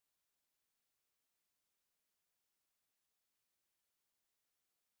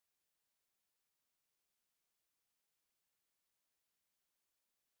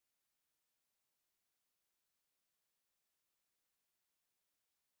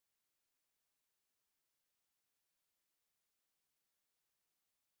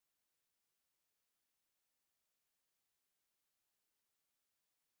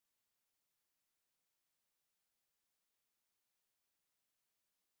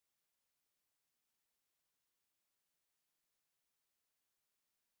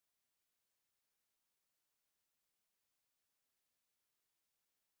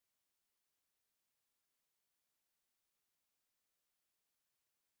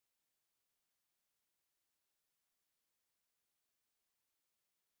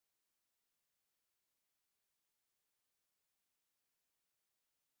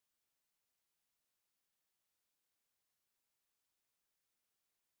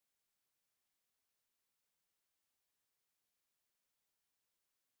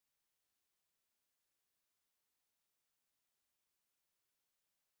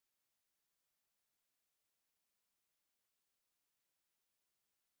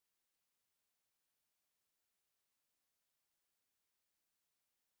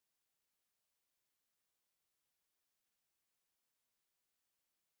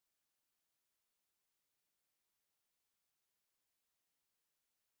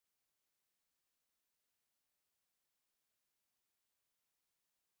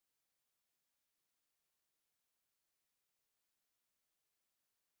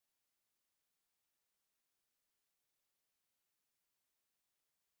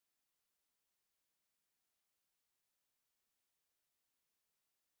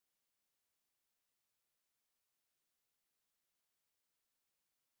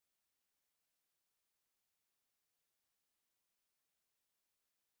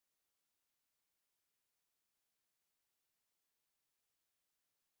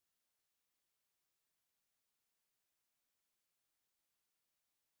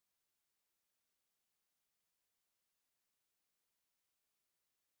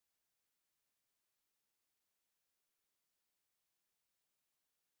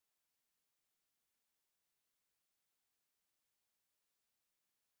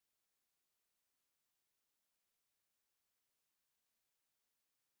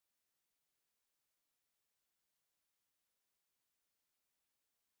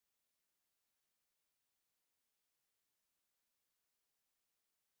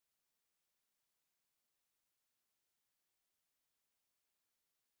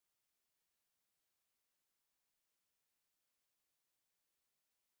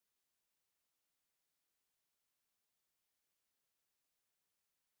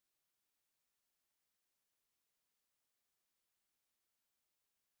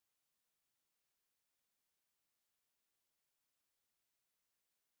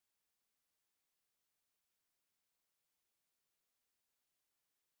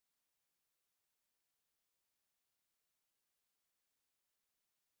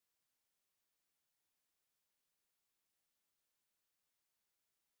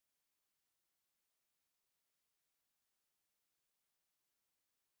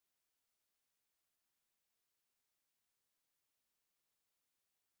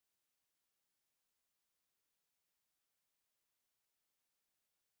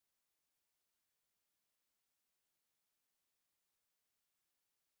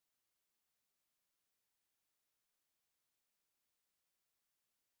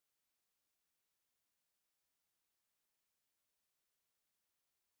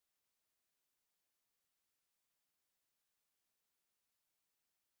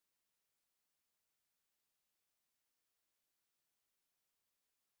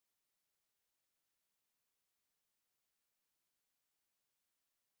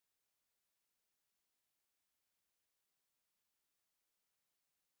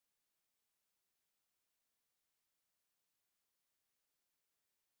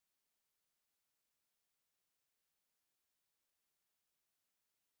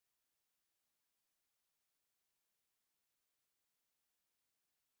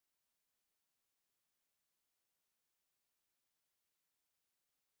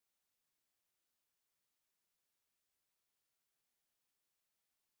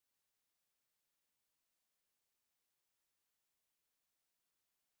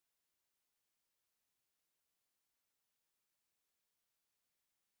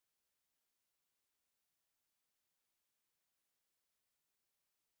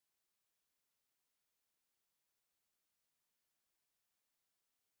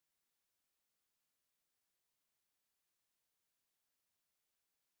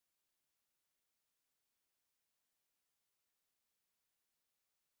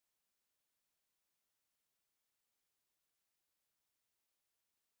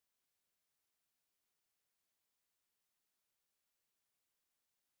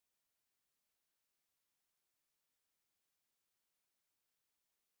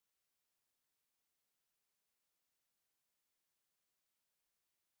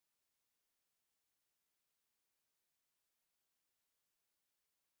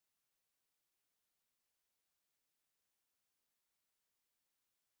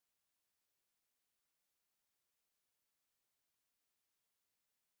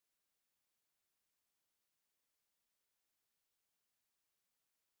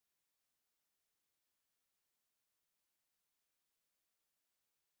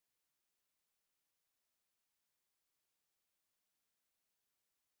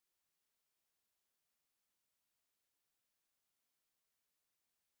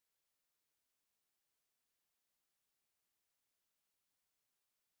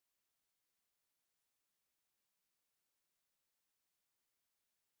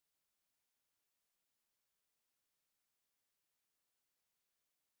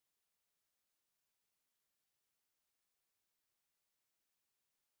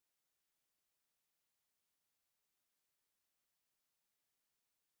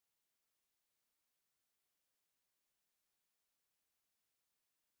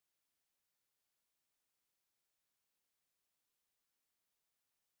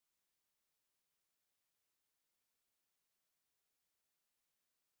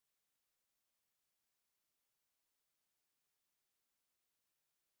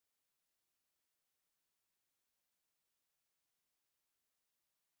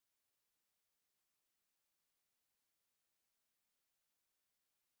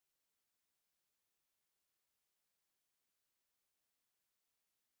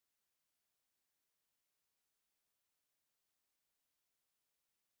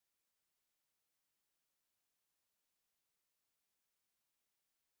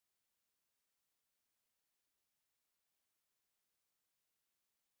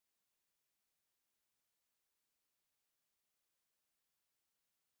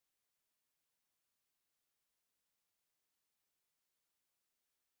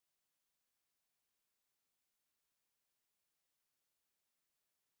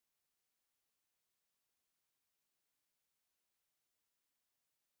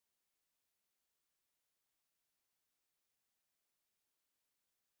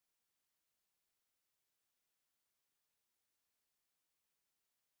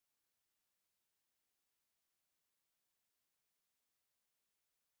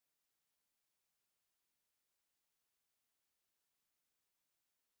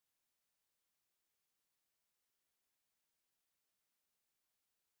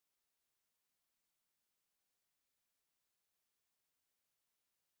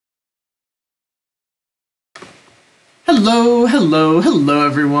Hello, hello, hello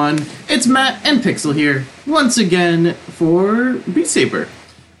everyone. It's Matt and Pixel here, once again for Beat Saber.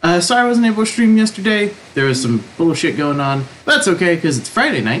 Sorry I wasn't able to stream yesterday. There was some bullshit going on, but that's okay because it's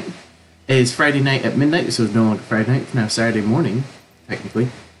Friday night. It's Friday night at midnight, so it's no longer Friday night, it's now Saturday morning, technically.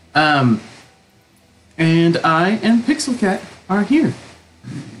 And I and Pixel Cat are here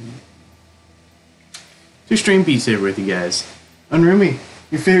to stream Beat Saber with you guys. Unroomy,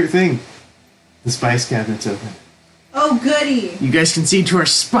 your favorite thing. The spice cabinet's open. Oh, goody! You guys can see to our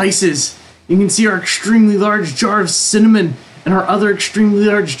spices. You can see our extremely large jar of cinnamon, and our other extremely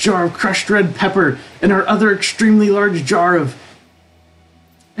large jar of crushed red pepper, and our other extremely large jar of...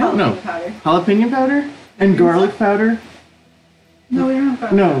 I don't know. Powder. Jalapeno powder? And garlic powder? No, we don't have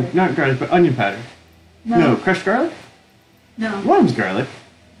garlic No, powder. not garlic, but onion powder. No, crushed garlic? No. One of them's garlic.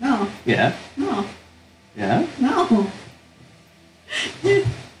 No. Yeah. No. Yeah? No.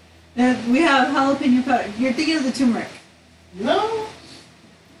 We have jalapeno powder. You're thinking of the turmeric. No.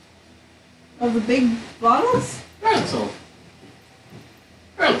 Of the big bottles? Garlic salt.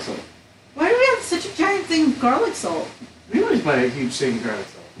 Garlic salt. Why do we have such a giant thing of garlic salt? We always buy a huge thing of garlic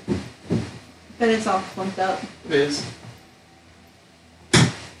salt. But it's all clumped up. It is.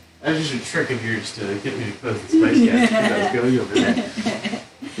 That was just a trick of yours to get me to close the spice cabinet because I was going over there.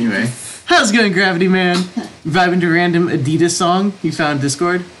 Anyway. How's it going, Gravity Man? Vibing to a random Adidas song you found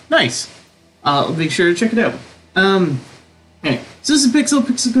Discord? Nice. I'll make sure to check it out. Anyway, so this is Pixel.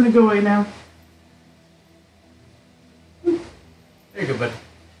 Pixel's gonna go away now. There you go, bud.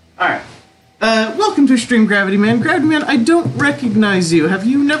 Alright. Welcome to Stream Gravity Man. Gravity Man, I don't recognize you. Have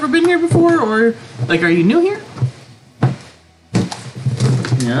you never been here before, or, like, are you new here?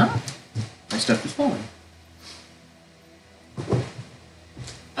 Yeah? My stuff is falling.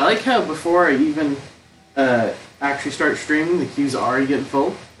 I like how before I even actually start streaming, the queue's already getting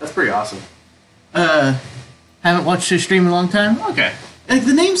full. That's pretty awesome. Haven't watched this stream in a long time? Okay. Like,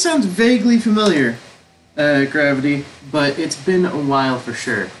 the name sounds vaguely familiar, Gravity, but it's been a while for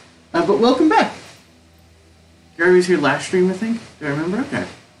sure. But welcome back. Gravity was here last stream, I think. Do I remember? Okay.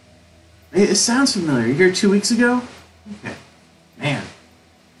 It sounds familiar. You here 2 weeks ago? Okay. Man.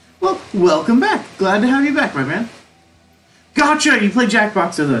 Well, welcome back. Glad to have you back, my man. Gotcha! You play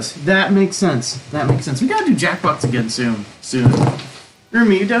Jackbox with us. That makes sense. That makes sense. We gotta do Jackbox again soon.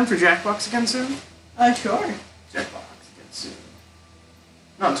 Rumi, you down for Jackbox again soon? Sure. Jackbox again soon.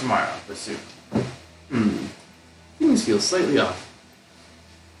 Not tomorrow, but soon. Things feel slightly off.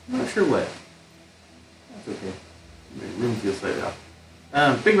 I'm not sure what. That's okay. My room feels slightly off.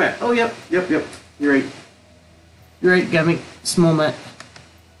 Big Mac. Oh, yep. You're right. You're right, gotta make small Matt.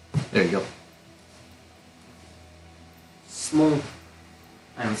 There you go.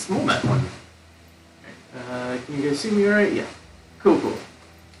 I'm small Matt one. Okay. Can you guys see me alright? Yeah. Cool.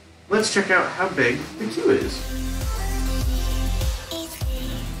 Let's check out how big the queue is.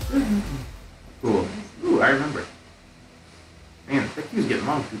 Cool. Ooh, I remember. Man, that queue's getting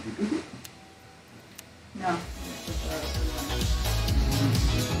long. No.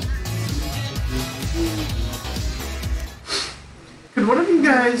 Could one of you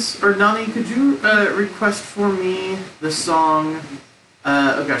guys, or Nani, could you request for me the song,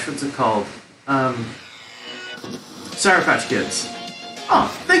 oh gosh, what's it called? Sour Patch Kids. Oh,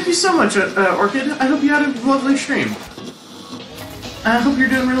 thank you so much, Orchid. I hope you had a lovely stream. I hope you're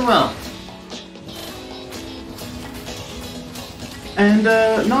doing really well. And,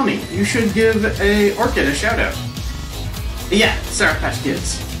 Nani, you should give Orchid a shout out. Yeah, Sour Patch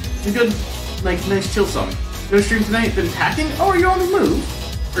Kids. It's a good, like, nice chill song. No stream tonight, been packing? Oh, are you on the move?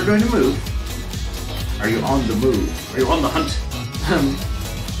 We're going to move. Are you on the move? Are you on the hunt?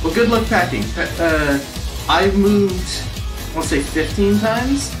 Well, good luck packing. I've moved, I want to say 15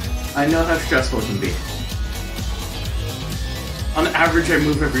 times. I know how stressful it can be. On average, I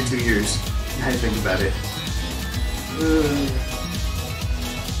move every 2 years. I think about it.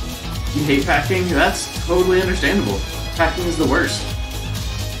 You hate packing? That's totally understandable. Packing is the worst.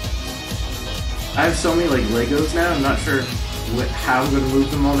 I have so many, like, Legos now, I'm not sure how I'm going to move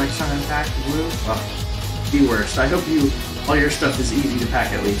them all next time I pack and move. Oh, the worst. I hope all your stuff is easy to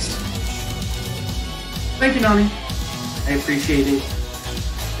pack at least. Thank you, Nani. I appreciate it.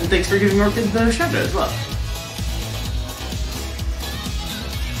 And thanks for giving Orchid the shout out as well.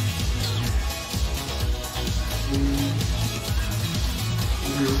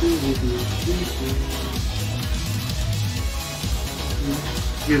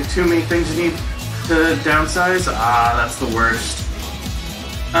 You have too many things you need to downsize? Ah, that's the worst.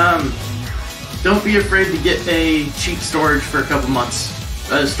 Don't be afraid to get a cheap storage for a couple months.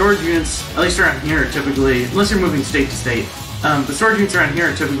 Storage units, at least around here, are typically, unless you're moving state to state, the storage units around here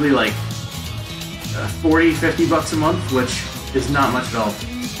are typically like 40, 50 bucks a month, which is not much at all.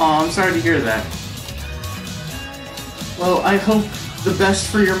 Oh, I'm sorry to hear that. Well, I hope the best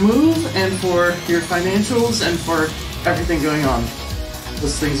for your move and for your financials and for everything going on.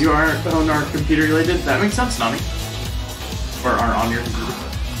 Those things you own are computer related. That makes sense, Nani. Or are on your computer.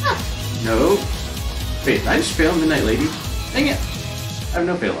 No. Wait, I just failed Midnight Lady? Dang it. I have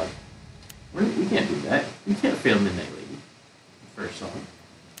no fail on. We can't do that. You can't fail Midnight Lady. First song.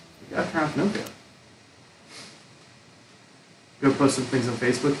 You gotta turn off no fail. Go post some things on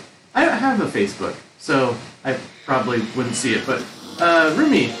Facebook. I don't have a Facebook, so I probably wouldn't see it, but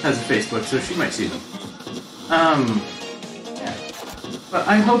Rumi has a Facebook, so she might see them. Yeah. But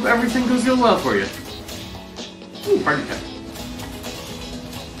I hope everything goes real well for you. Ooh, party time.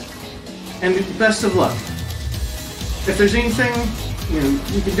 And best of luck. If there's anything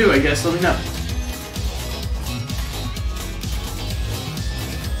you can do, I guess, let me know.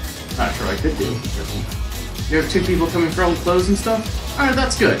 Not sure I could do. You have 2 people coming for old clothes and stuff? Alright,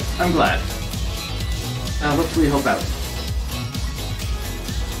 that's good. I'm glad. Hopefully help out.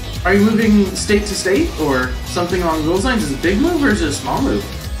 Are you moving state to state, or something along those lines? Is it a big move, or is it a small move?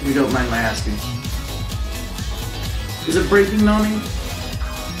 If you don't mind my asking. Is it breaking, Nani?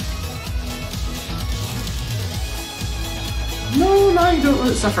 No, you don't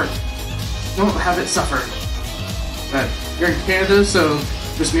let it suffer. Don't have it suffer. You're in Canada, so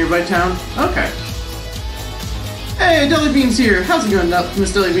just nearby town? Okay. Hey, Deli Bean's here. How's it going,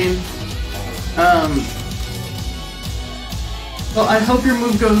 Miss Deli Bean? Well, I hope your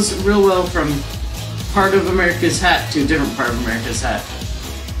move goes real well from part of America's hat to a different part of America's hat.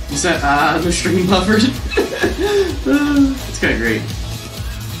 You said, the string buffers. It's kind of great.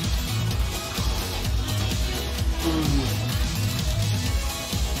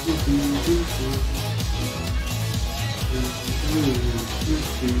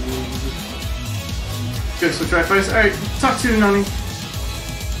 Go switch Wi-Fi. Alright, talk to you, Nani.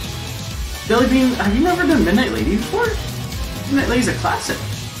 Deli Bean, have you never done Midnight Lady before? Midnight Lady's a classic.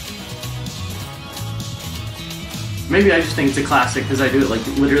 Maybe I just think it's a classic because I do it like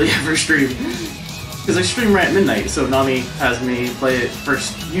literally every stream. Because I stream right at midnight, so Nani has me play it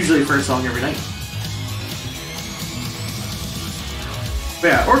usually first song every night. But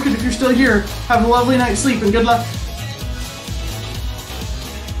yeah, Orchid, if you're still here, have a lovely night's sleep and good luck.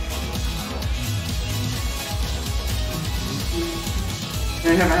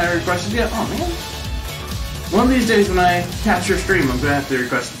 You haven't had a request yet? Oh man. One of these days when I catch your stream, I'm gonna have to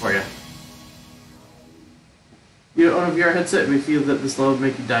request it for you. You don't own a VR headset and we feel that this level would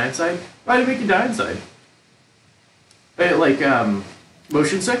make you die inside? Why did it make you die inside? Like,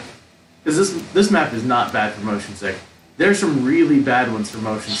 motion sick? Because this map is not bad for motion sick. There's some really bad ones for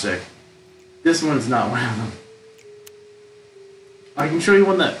motion sick. This one's not one of them. I can show you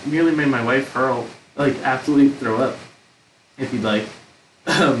one that nearly made my wife hurl, like, absolutely throw up, if you'd like.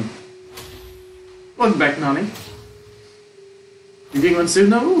 Welcome back, Nani. You're getting one soon,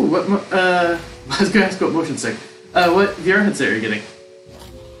 though? Ooh, I was gonna ask what motion sick. What VR headset are you getting?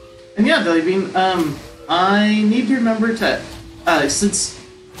 And yeah, Deli Bean, I need to remember to, since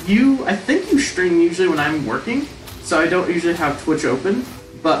I think you stream usually when I'm working, so I don't usually have Twitch open,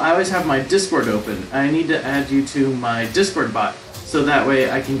 but I always have my Discord open. I need to add you to my Discord bot, so that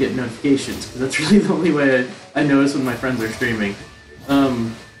way I can get notifications, because that's really the only way I notice when my friends are streaming.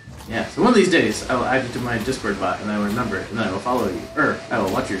 Yeah, so one of these days, I will add you to my Discord bot, and I will remember it, and then I will follow you, or I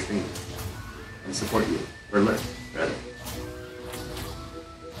will watch your streams, and support you, or learn, rather.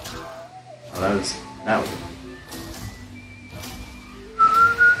 Oh, that was it.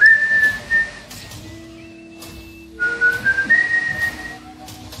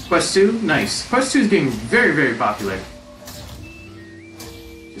 Quest 2? Nice. Quest 2 is getting very, very popular.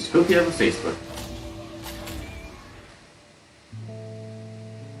 Just hope you have a Facebook.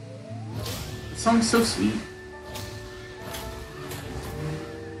 The song's so sweet.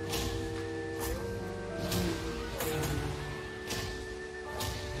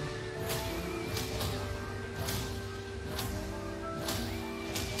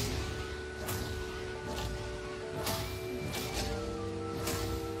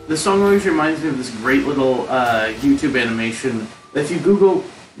 This song always reminds me of this great little YouTube animation. If you Google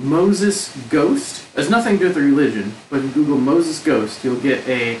Moses Ghost, it has nothing to do with the religion, but if you Google Moses Ghost, you'll get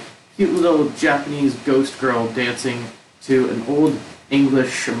a cute little Japanese ghost girl dancing to an old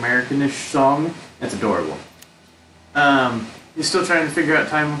English Americanish song. That's adorable. You're still trying to figure out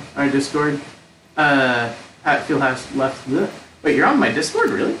time on our Discord? Hatfield has left. Wait, you're on my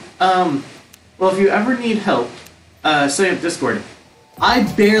Discord, really? Well, if you ever need help setting up Discord, I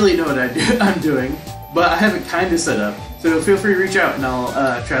barely know what I'm doing, but I have it kind of set up, so feel free to reach out and I'll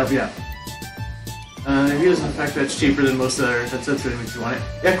try to help you out. Here's the fact that it's cheaper than most other headsets really makes you want it.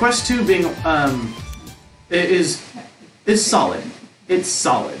 Yeah, Quest 2 being it's solid. It's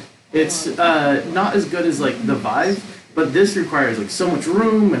solid. It's not as good as like the Vive, but this requires like so much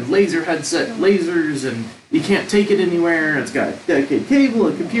room and laser headset lasers, and you can't take it anywhere. It's got a dedicated cable,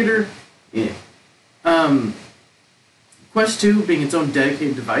 a computer. Yeah. Quest 2 being its own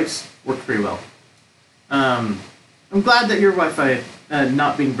dedicated device worked pretty well. I'm glad that your Wi-Fi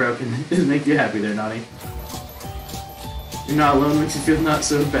not being broken doesn't make you happy there, Nani. You're not alone, makes you feel not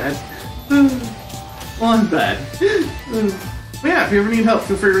so bad. Well, I'm bad. But yeah, if you ever need help,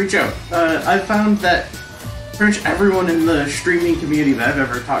 feel free to reach out. I've found that pretty much everyone in the streaming community that I've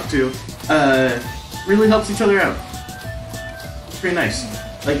ever talked to really helps each other out. It's pretty nice.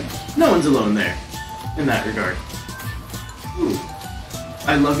 Like, no one's alone there in that regard. Ooh.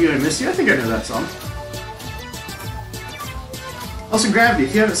 I Love You, I Miss You. I think I know that song. Also, Gravity,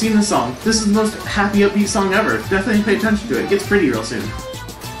 if you haven't seen this song, this is the most happy, upbeat song ever. Definitely pay attention to it. It gets pretty real soon.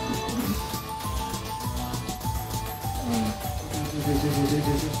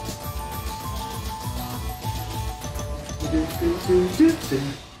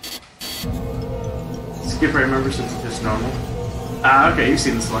 Skip, I remember since it's just normal. Ah, okay, you've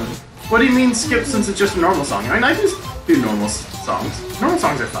seen this one. What do you mean skip since it's just a normal song? I mean, I just do normal songs. Normal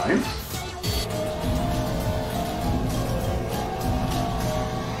songs are fine.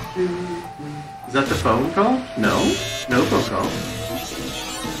 Is that the phone call? No. No phone call.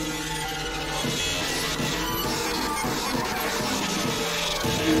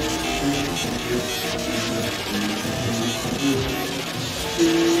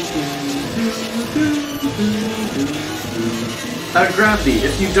 Gravity,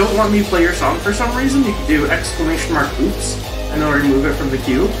 if you don't want me to play your song for some reason, you can do ! Oops, and I'll remove it from the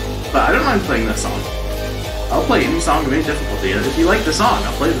queue. But I don't mind playing this song. I'll play any song of any difficulty. If you like the song,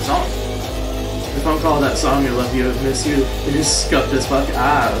 I'll play the song. The phone call, that song, I Love You, I Miss You, it is scuffed as fuck.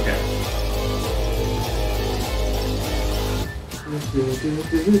 Ah, okay.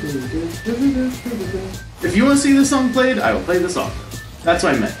 If you want to see the song played, I will play the song. That's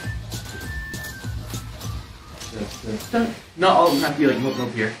what I meant. Not all of them have to be like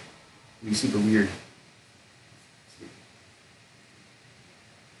Mope here. It'd be super weird.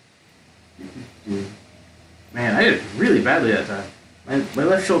 Man, I did really badly that time. My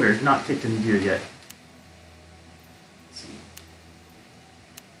left shoulder is not kicked in gear yet. Let's see.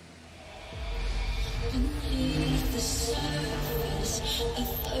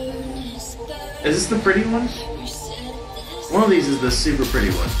 Is this the pretty one? One of these is the super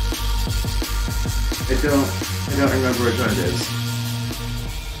pretty one. I don't remember which one it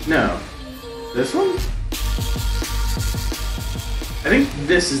is. No. This one? I think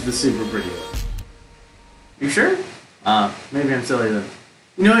this is the super pretty one. You sure? Maybe I'm silly then.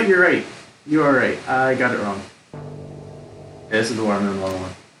 You know what? You're right. You are right. I got it wrong. Yeah, this is the Watermelon Wall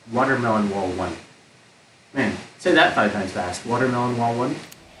 1. Watermelon Wall 1. Man, say that 5 times fast. Watermelon Wall 1.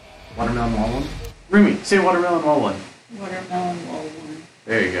 Watermelon Wall 1. Rumi, say Watermelon Wall 1. Watermelon Wall 1.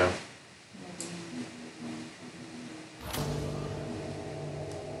 There you go.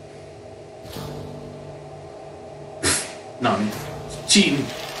 Nami. Cheating.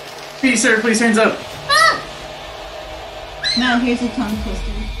 Please, sir, please, hands up. Ah! Now, here's a tongue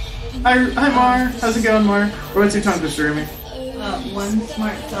twister. Hi, Mar. How's it going, Mar? Or what's your tongue twister, Rumi? One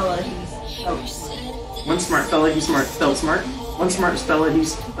smart fella, he's felt smart. One smart fella, he felt smart. One smart fella, he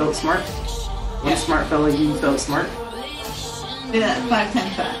felt smart. One smart fella, he felt smart. Say that 5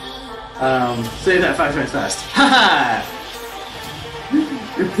 times fast. Say that 5 times fast. Haha!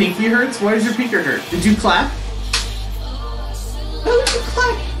 Your pinky hurts? Why does your pinky hurt? Did you clap? Oh, you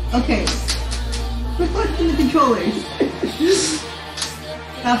clap! Okay. Quit watching the controllers.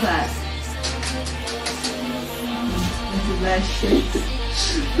 How fast? Into that shit.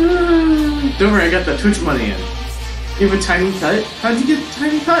 Don't worry, I got that Twitch money in. You have a tiny cut? How'd you get a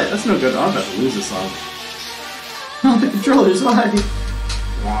tiny cut? That's no good. I'm about to lose this song. Oh, the controllers, why?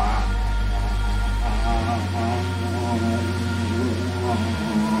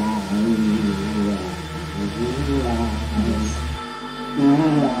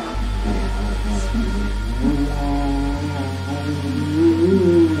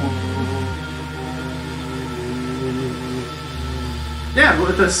 Yeah, but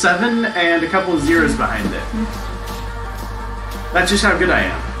with a 7 and a couple of zeros behind it. That's just how good I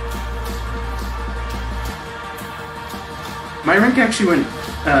am. My rank actually went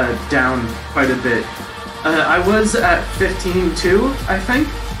down quite a bit. I was at 15.2, I think.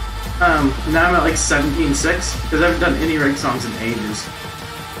 Now I'm at like 17.6, because I haven't done any rank songs in ages.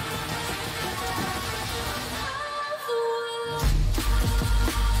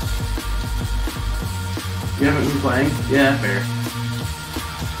 You haven't been playing? Yeah, fair.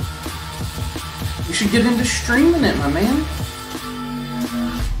 You should get into streaming it, my man.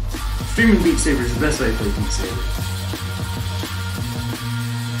 Streaming Beat Saber is the best way to play Beat Saber.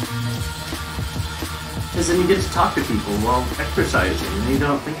 Because then you get to talk to people while exercising, and you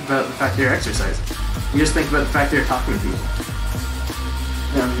don't think about the fact that you're exercising. You just think about the fact that you're talking to people.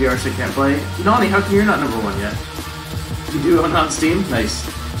 Now, VRC can't play. Nani, how come you're not #1 yet? You do own on Steam? Nice.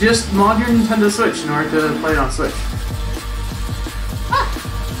 Just mod your Nintendo Switch in order to play it on Switch.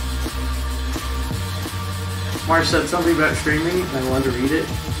 Marsh said something about streaming, and I wanted to read it,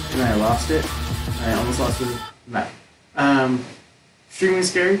 and I lost it. I almost lost it. Nah. Streaming is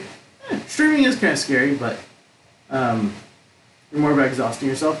scary? Streaming is kind of scary, but you're more about exhausting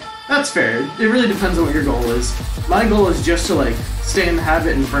yourself. That's fair. It really depends on what your goal is. My goal is just to like stay in the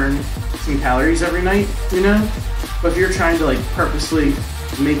habit and burn some calories every night, you know? But if you're trying to like purposely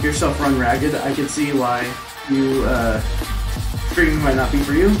make yourself run ragged, I could see why you streaming might not be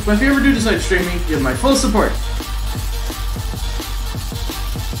for you. But if you ever do decide streaming, you have my full support.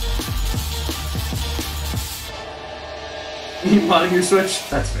 You modding your Switch?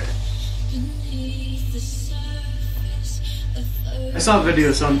 That's fair. I saw a video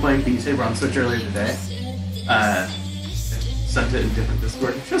of someone playing Beat Saber on Switch earlier today. Sent it in different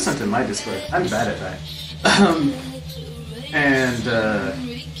Discord. Should have sent it in my Discord. I'm bad at that.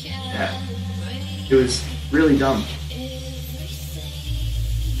 Yeah. It was really dumb.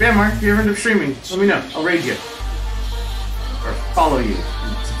 Yeah, Mark, if you ever end up streaming, let me know. I'll raid you. Or follow you.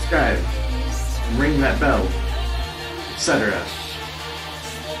 And subscribe. And ring that bell. Etc.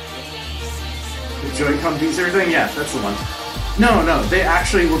 The Joy-Con Beat Saber thing? Yeah, that's the one. No, they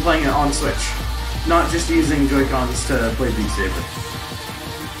actually were playing it on Switch. Not just using Joy-Cons to play Beat Saber.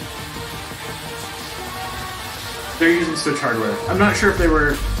 They're using Switch hardware. I'm not sure if they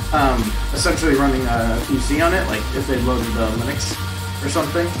were essentially running a PC on it, like if they loaded Linux or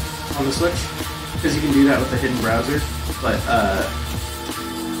something on the Switch, because you can do that with a hidden browser, but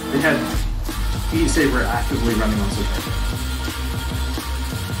they had Beat Saber actively running on Switch.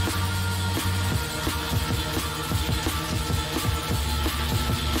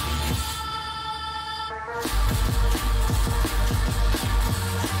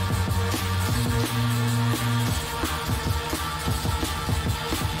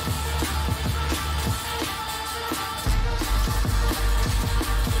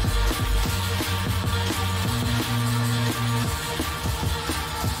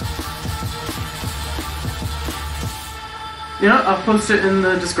 You know, I'll post it in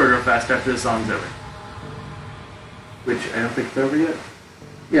the Discord real fast after the song's over. Which, I don't think it's over yet.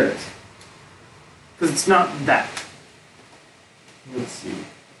 Yeah, it is. Because it's not that. Let's see.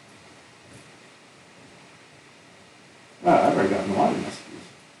 Wow, I've already gotten a lot of messages.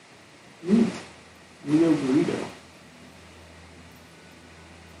 Leo Burrito.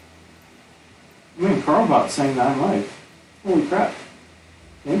 I mean, Carlbot saying that I'm live. Holy crap.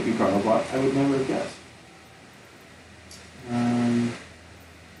 Thank you, Carlbot. I would never have guessed. No.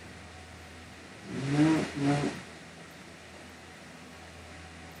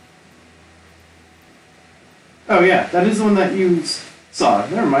 Oh yeah, that is the one that you saw.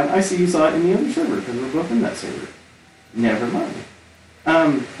 Never mind, I see you saw it in the other server, because we're both in that server. Never mind.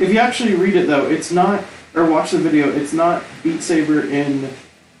 If you actually read it though, it's not, or watch the video, it's not Beat Saber in,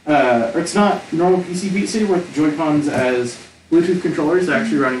 or it's not normal PC Beat Saber with Joy-Cons as Bluetooth controllers, they're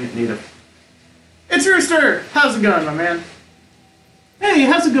actually running it native. It's Rooster! How's it going, my man? Hey,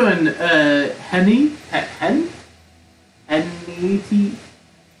 how's it going, Henny? Hen? Henny?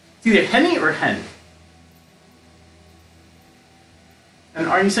 It's either Henny or Hen. And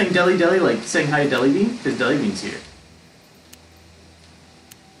are you saying Deli Deli, like saying hi to Deli Bean? Because Deli Bean's here.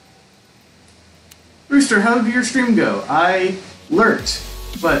 Rooster, how did your stream go? I lurked,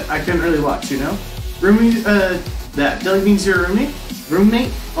 but I couldn't really watch, you know? Roomie, that Deli Bean's your roommate?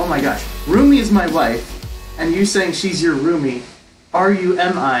 Roommate? Oh my gosh. Roomie is my wife, and you saying she's your roomie,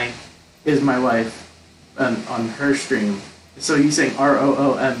 R-U-M-I, is my wife on her stream. So you saying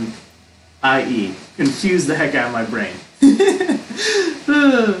R-O-O-M-I-E. Confused the heck out of my brain.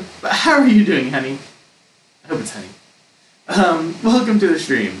 But how are you doing, Henny? I hope it's Henny. Welcome to the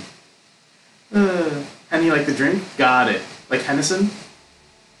stream. Henny like the drink? Got it. Like Hennessy?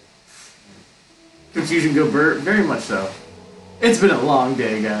 Confusion go Bert? Very much so. It's been a long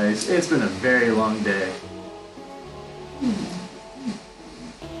day, guys. It's been a very long day.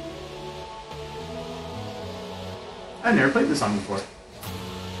 I've never played this song before.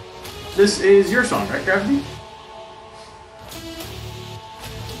 This is your song, right, Gravity?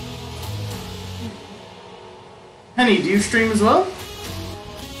 Henny, do you stream as well?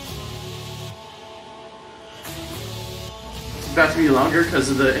 about to be longer because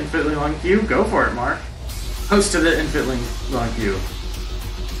of the infinitely long queue, go for it, Mar. Host to the infinitely long queue.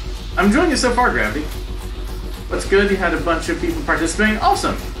 I'm enjoying it so far, Gravity. What's good? You had a bunch of people participating.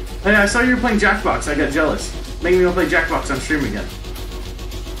 Awesome. Hey, I saw you were playing Jackbox. I got jealous. Make me go play Jackbox on stream again.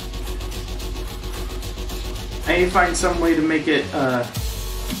 I need to find some way to make it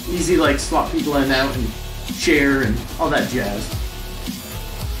easy, like swap people in and out and share and all that jazz.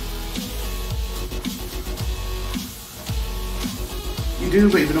 You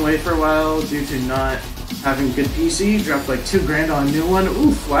do, but you've been away for a while due to not having a good PC. Dropped like $2,000 on a new one.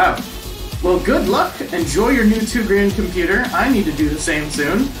 Oof, wow. Well, good luck. Enjoy your new $2,000 computer. I need to do the same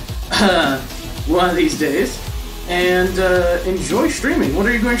soon. One of these days. And enjoy streaming. What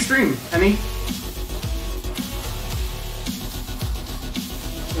are you going to stream, Henny?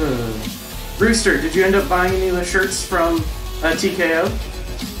 Rooster, did you end up buying any of the shirts from TKO?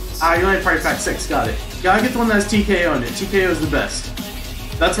 You only had Party Pack 6, got it. Gotta get the one that has TKO in it. TKO is the best.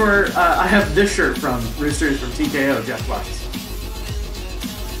 That's where I have this shirt from. Roosters from TKO, Jackbox.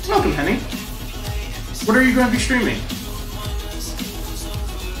 Welcome, Henny. What are you going to be streaming?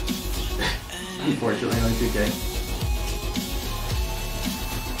 Unfortunately, only 2K.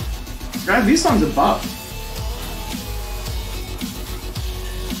 God, these songs are buff.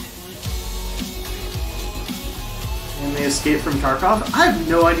 And they escape from Tarkov? I have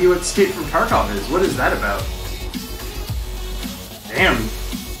no idea what Escape from Tarkov is. What is that about? Damn.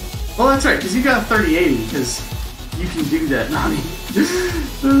 Well, that's right, because you got a 3080, because you can do that, Nani.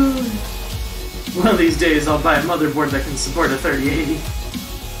 One of these days, I'll buy a motherboard that can support a 3080.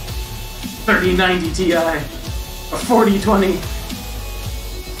 3090 Ti. A 4020.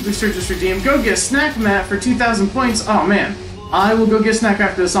 Rooster just redeemed. Go get a snack, Matt, for 2,000 points. Oh, man. I will go get a snack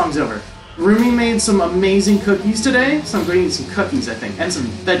after the song's over. Rumi made some amazing cookies today, so I'm going to eat some cookies, I think, and some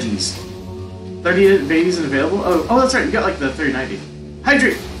veggies. 30 babies available? Oh, that's right, you got like the 3090.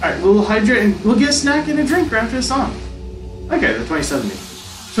 Hydrate! Alright, we'll hydrate and we'll get a snack and a drink after the song. Okay, the 2070.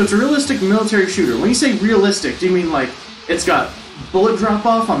 So it's a realistic military shooter. When you say realistic, do you mean like it's got bullet drop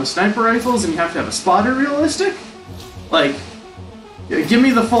off on the sniper rifles and you have to have a spotter realistic? Like, give me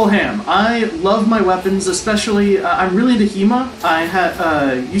the full ham. I love my weapons, especially, I'm really into HEMA.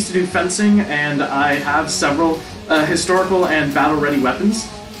 I used to do fencing, and I have several historical and battle-ready weapons.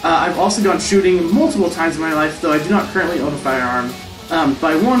 I've also gone shooting multiple times in my life, though I do not currently own a firearm,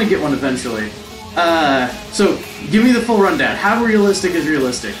 but I want to get one eventually. So, give me the full rundown. How realistic is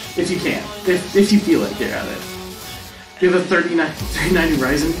realistic, if you can, if you feel like it, rather. You have a 3090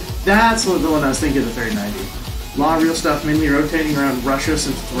 Ryzen? That's the one I was thinking of, the 3090. A lot of real stuff, mainly rotating around Russia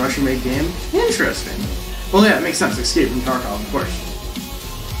since it's a Russian-made game. Interesting. Well, yeah, it makes sense. Escape from Tarkov, of course.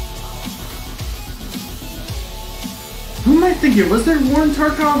 Who am I thinking? Was there Warren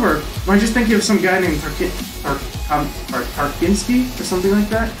Tarkov, or am I just thinking of some guy named Tarkinski, or something like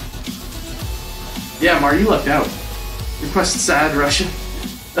that? Yeah, Mar, you lucked out. Request sad, Russia.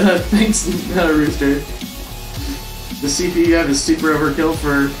 Thanks, Rooster. The CPU you have is super overkill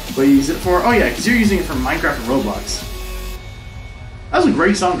for what you use it for. Oh yeah, because you're using it for Minecraft and Roblox. That was a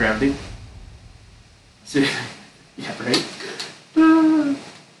great song, Gravity. Yeah, right? You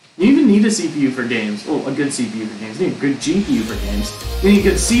even need a CPU for games. Well, a good CPU for games. You need a good GPU for games. You need a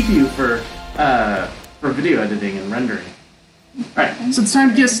good CPU for video editing and rendering. Alright, so it's time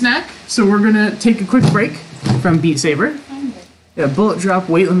to get a snack. So we're gonna take a quick break from Beat Saber. Yeah, bullet drop,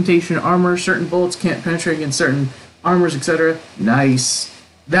 weight limitation, armor, certain bullets can't penetrate against certain armors, etc. Nice.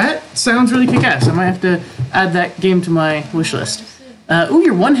 That sounds really kick-ass. I might have to add that game to my wish list. Ooh,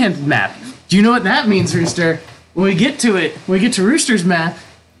 your one-handed map. Do you know what that means, Rooster? When we get to it, when we get to Rooster's map,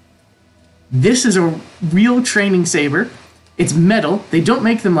 this is a real training saber. It's metal. They don't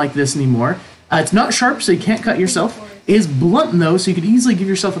make them like this anymore. It's not sharp, so you can't cut yourself. It is blunt, though, so you could easily give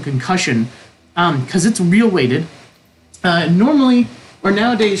yourself a concussion, because it's real weighted. Normally, or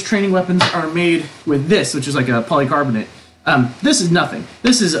nowadays, training weapons are made with this, which is like a polycarbonate. This is nothing.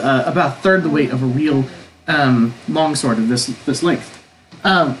 This is about a third the weight of a real longsword of this length.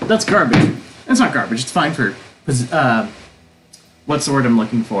 That's garbage. It's not garbage. It's fine for what's the word I'm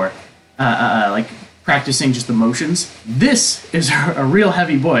looking for? Like practicing just the motions. This is a real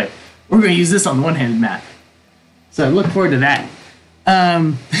heavy boy. We're going to use this on the one-handed map. So I look forward to that.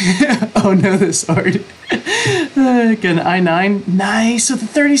 Oh no, the sword. Like an i9. Nice, with the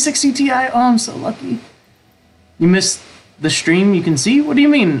 3060 Ti. Oh, I'm so lucky. You missed the stream, you can see? What do you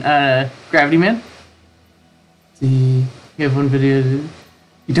mean, Gravity Man? See, you have one video to do.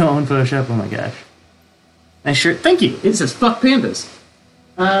 You don't own Photoshop? Oh my gosh. Nice shirt. Thank you. It says fuck pandas.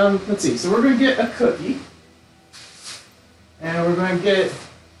 Let's see. So we're going to get a cookie. And we're going to get...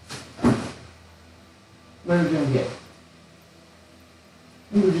 What are we going to get?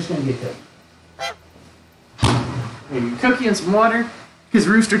 And we're just gonna get cookie. Maybe cookie and some water, because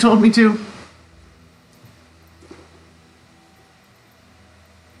Rooster told me to.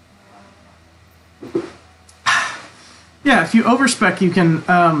 Yeah, if you overspec, you can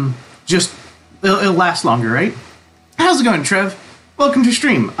it'll last longer, right? How's it going, Trev? Welcome to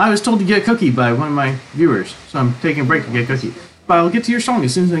stream. I was told to get a cookie by one of my viewers, so I'm taking a break to get a cookie. But I'll get to your song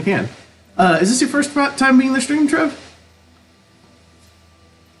as soon as I can. Is this your first time being in the stream, Trev?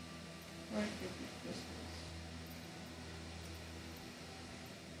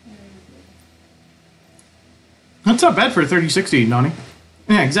 That's not bad for a 3060, Nani.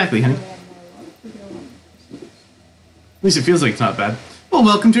 Yeah, exactly, honey. At least it feels like it's not bad. Well,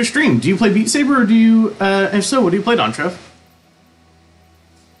 welcome to your stream. Do you play Beat Saber, or do you, if so, what do you play on, Trev?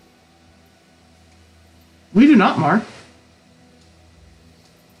 We do not, Mar.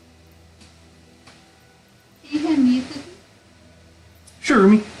 Can you hand me a cookie? Sure,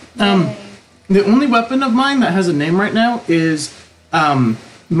 Rumi. The only weapon of mine that has a name right now is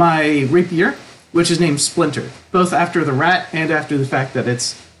my rapier, which is named Splinter, both after the rat and after the fact that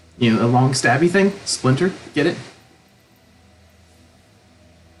it's, you know, a long stabby thing. Splinter, get it?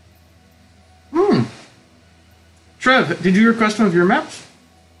 Trev, did you request one of your maps?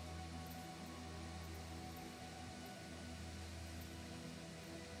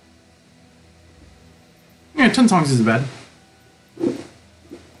 Yeah, 10 songs isn't bad.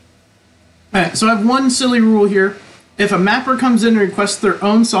 Alright, so I have one silly rule here. If a mapper comes in and requests their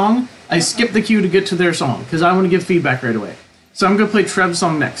own song, I skip the queue to get to their song, because I want to give feedback right away. So I'm going to play Trev's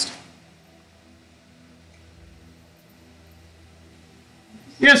song next.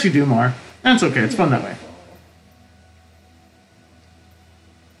 Yes, you do, Mar. That's okay, it's fun that way.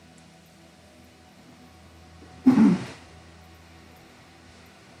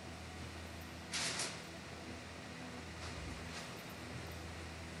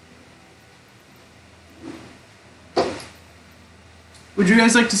 Would you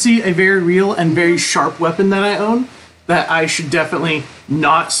guys like to see a very real and very sharp weapon that I own? That I should definitely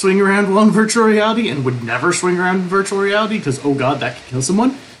not swing around while in virtual reality and would never swing around in virtual reality because, oh god, that could kill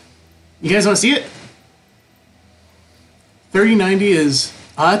someone? You guys want to see it? 3090 is...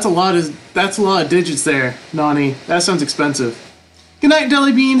 that's a lot of digits there, Nani. That sounds expensive. Good night,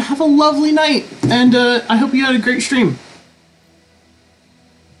 Deli Bean. Have a lovely night. And I hope you had a great stream.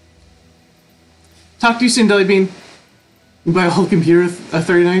 Talk to you soon, Deli Bean. You buy a whole computer with a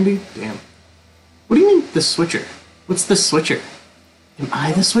 3090? Damn. What do you mean, the switcher? What's the switcher? Am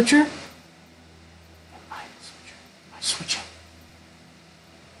I the switcher? Am I the switcher? Am I switching?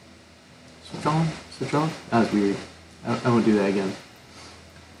 Switch on? Switch on? That was weird. I won't do that again.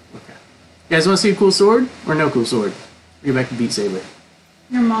 Okay. You guys want to see a cool sword? Or no cool sword? Get back to Beat Saber.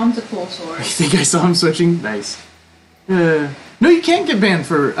 Your mom's a cool sword. You think I saw him switching? Nice. No, you can't get banned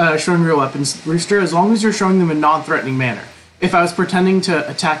for showing real weapons, Rooster, as long as you're showing them in a non-threatening manner. If I was pretending to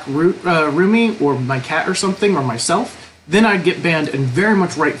attack Rumi or my cat or something, or myself, then I'd get banned, and very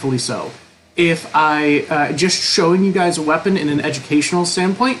much rightfully so. If I just showing you guys a weapon in an educational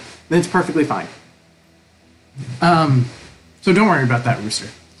standpoint, then it's perfectly fine. So don't worry about that, Rooster.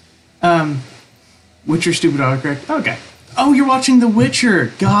 Witcher stupid autocorrect. Okay. Oh, you're watching The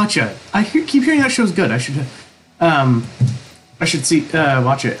Witcher. Gotcha. Keep hearing that show's good. I should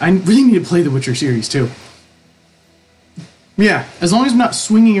watch it. I really need to play The Witcher series too. Yeah, as long as I'm not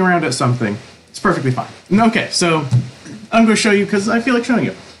swinging around at something, it's perfectly fine. Okay, so I'm going to show you because I feel like showing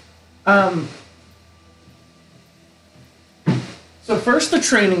you. So first, the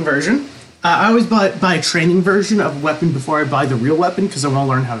training version. I always buy a training version of a weapon before I buy the real weapon because I want to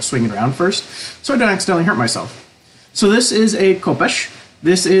learn how to swing it around first, so I don't accidentally hurt myself. So this is a Khopesh.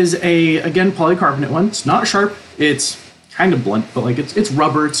 This is again, polycarbonate one. It's not sharp. It's kind of blunt, but like it's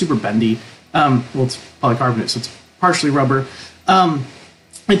rubber. It's super bendy. Well, it's polycarbonate, so it's partially rubber.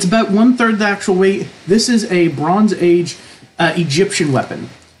 It's about 1/3 the actual weight. This is a Bronze Age Egyptian weapon.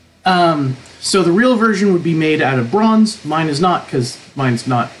 So the real version would be made out of bronze. Mine is not, because mine's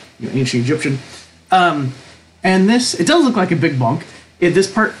not ancient Egyptian. And this, it does look like a big bonk.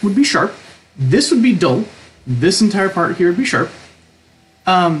 This part would be sharp. This would be dull. This entire part here would be sharp.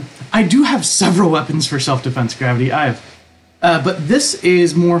 I do have several weapons for self-defense, Gravity. But this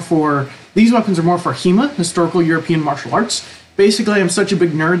is more for... These weapons are more for HEMA, Historical European Martial Arts. Basically, I'm such a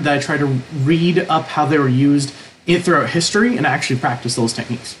big nerd that I try to read up how they were used throughout history and actually practice those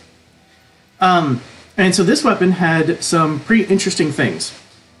techniques. And so this weapon had some pretty interesting things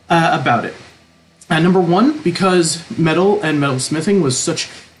about it. Number one, because metal and metalsmithing was such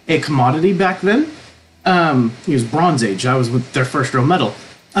a commodity back then. It was Bronze Age. That was their first real metal.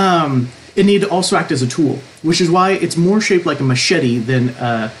 it needed to also act as a tool, which is why it's more shaped like a machete than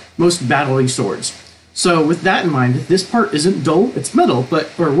most battle-y swords. So with that in mind, this part isn't dull. It's metal,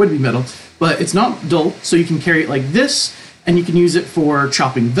 or would be metal, but it's not dull, so you can carry it like this, and you can use it for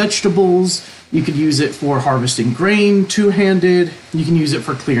chopping vegetables, you could use it for harvesting grain two-handed, you can use it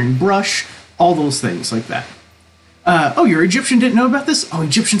for clearing brush, all those things like that. Oh, your Egyptian didn't know about this? Oh,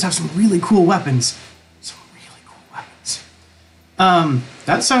 Egyptians have some really cool weapons. Some really cool weapons.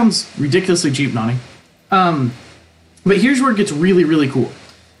 That sounds ridiculously cheap, Nani. But here's where it gets really, really cool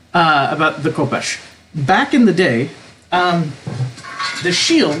about the Khopesh. Back in the day, the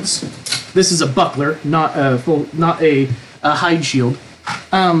shields, this is a buckler, not a hide shield,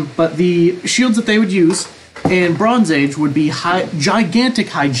 but the shields that they would use in Bronze Age would be gigantic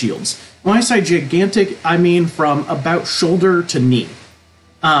hide shields. When I say gigantic, I mean from about shoulder to knee.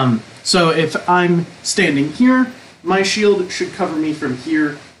 So if I'm standing here, my shield should cover me from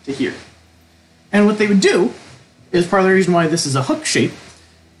here to here. And what they would do, is part of the reason why this is a hook shape,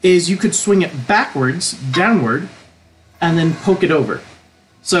 is you could swing it backwards, downward, and then poke it over.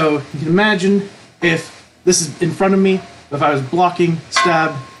 So you can imagine if this is in front of me, if I was blocking,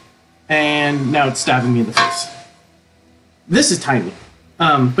 stab, and now it's stabbing me in the face. This is tiny.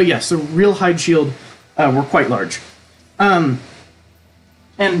 But yes, the real hide shield were quite large. And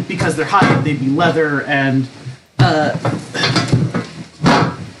because they're hide, they'd be leather and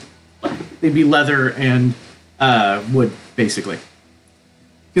wood, basically.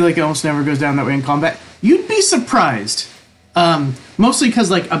 I feel like it almost never goes down that way in combat. You'd be surprised. Mostly because,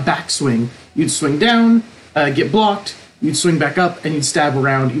 like, a backswing, you'd swing down, get blocked, you'd swing back up, and you'd stab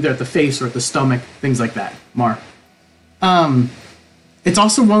around either at the face or at the stomach, things like that. Mar. It's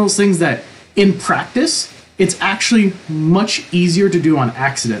also one of those things that, in practice, it's actually much easier to do on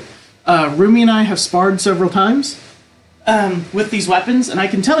accident. Rumi and I have sparred several times with these weapons, and I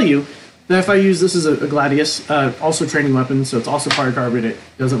can tell you that if I use this as a Gladius, also training weapon, so it's also fire carbon, it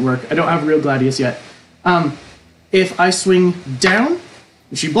doesn't work. I don't have a real Gladius yet. If I swing down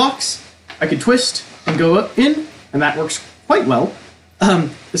and she blocks, I can twist and go up in, and that works quite well.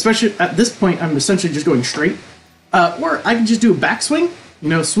 Especially at this point, I'm essentially just going straight. Or I can just do a backswing, you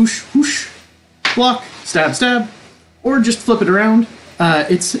know, swoosh, whoosh, block, stab, stab, or just flip it around.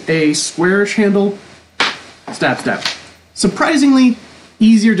 It's a squarish handle, stab, stab. Surprisingly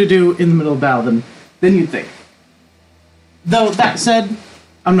easier to do in the middle of battle than you'd think. Though, that said,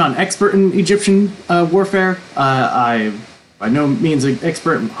 I'm not an expert in Egyptian warfare. I'm by no means an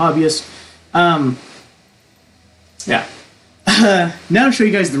expert and hobbyist. Yeah. Now I'll show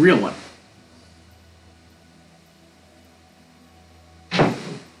you guys the real one.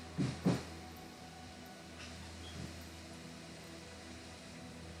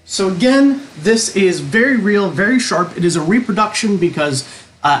 So again, this is very real, very sharp. It is a reproduction because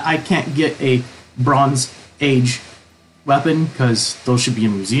I can't get a Bronze Age weapon because those should be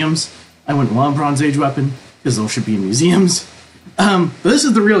in museums. I wouldn't want a Bronze Age weapon because those should be in museums. But this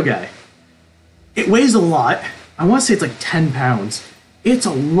is the real guy. It weighs a lot. I want to say it's like 10 pounds. It's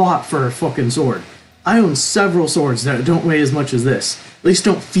a lot for a fucking sword. I own several swords that don't weigh as much as this. At least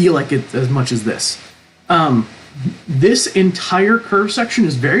don't feel like it as much as this. This entire curve section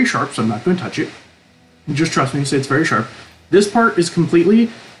is very sharp, so I'm not going to touch it. Just trust me, say it's very sharp. This part is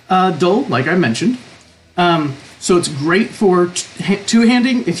completely dull, like I mentioned. So it's great for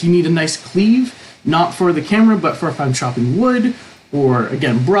two-handing if you need a nice cleave, not for the camera, but for if I'm chopping wood, or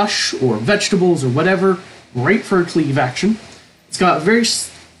again, brush, or vegetables, or whatever. Great for a cleave action. It's got a very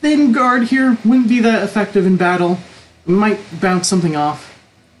thin guard here, wouldn't be that effective in battle. It might bounce something off.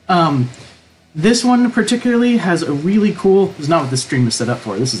 This one particularly has a really cool, this is not what this stream is set up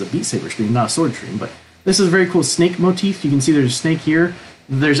for, this is a Beat Saber stream, not a sword stream, but this is a very cool snake motif. You can see there's a snake here.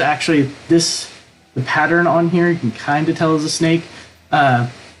 There's actually the pattern on here, you can kind of tell is a snake.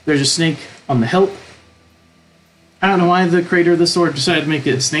 There's a snake on the hilt. I don't know why the creator of the sword decided to make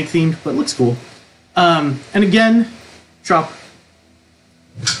it snake themed, but it looks cool. And again, chop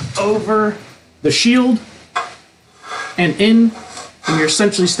over the shield and in, and you're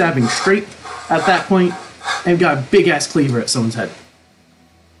essentially stabbing straight at that point, and got a big ass cleaver at someone's head.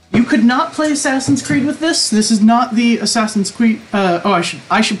 You could not play Assassin's Creed with this. This is not the Assassin's Creed. I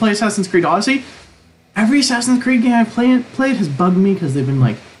should play Assassin's Creed Odyssey. Every Assassin's Creed game I've played has bugged me because they've been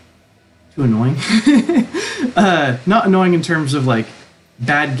like too annoying. Not annoying in terms of like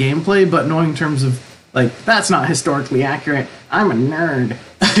bad gameplay, but annoying in terms of like that's not historically accurate. I'm a nerd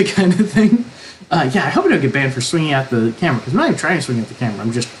kind of thing. Yeah, I hope I don't get banned for swinging at the camera because I'm not even trying to swing at the camera.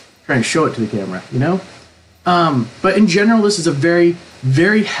 I'm just trying to show it to the camera, you know? But in general, this is a very,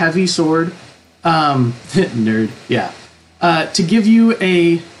 very heavy sword. Nerd, yeah. To give you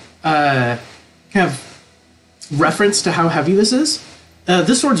a kind of reference to how heavy this is.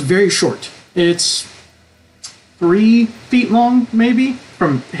 This sword's very short. It's 3 feet long, maybe,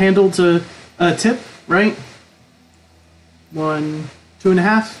 from handle to tip, right? 1,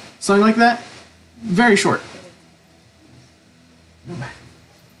 2.5, something like that. Very short. No back.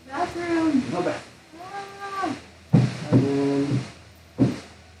 Bathroom. No back. Ah.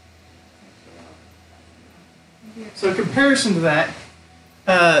 So in comparison to that,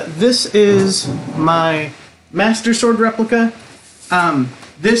 this is my Master Sword replica.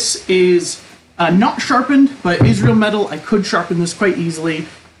 This is not sharpened, but is real metal. I could sharpen this quite easily.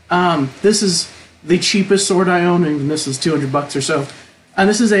 This is the cheapest sword I own, and this is $200 or so.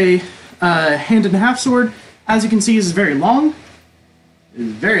 This is a hand and a half sword. As you can see, it's very long. It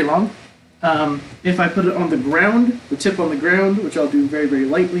is very long. If I put it on the ground, the tip on the ground, which I'll do very, very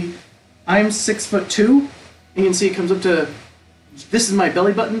lightly, I'm 6'2". You can see it comes up to, this is my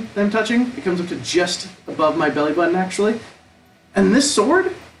belly button that I'm touching. It comes up to just above my belly button, actually. And this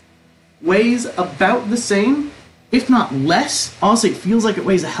sword weighs about the same, if not less. Honestly, it feels like it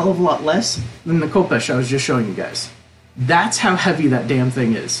weighs a hell of a lot less than the Khopesh I was just showing you guys. That's how heavy that damn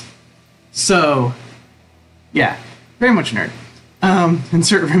thing is. So, yeah, very much a nerd.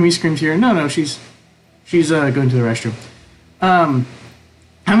 Insert Remy screams here. No, she's going to the restroom. How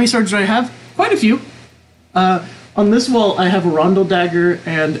many swords do I have? Quite a few. On this wall, I have a rondel dagger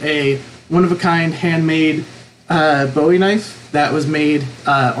and a one-of-a-kind handmade Bowie knife that was made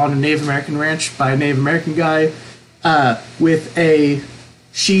on a Native American ranch by a Native American guy with a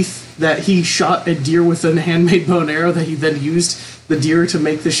sheath that he shot a deer with a handmade bow and arrow that he then used the deer to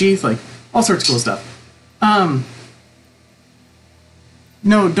make the sheath. Like, all sorts of cool stuff.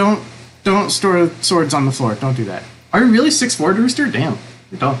 No, don't store swords on the floor. Don't do that. Are you really 6'4", Rooster? Damn,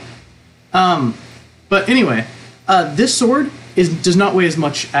 you're tall. But anyway, this sword does not weigh as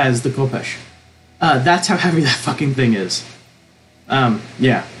much as the Khopesh. That's how heavy that fucking thing is.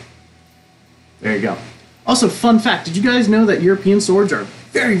 Yeah. There you go. Also, fun fact, did you guys know that European swords are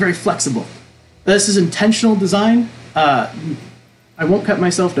very, very flexible? This is intentional design. I won't cut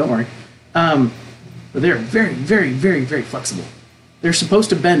myself, don't worry. But they're very, very, very, very flexible. They're supposed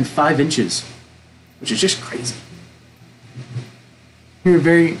to bend 5 inches, which is just crazy. You're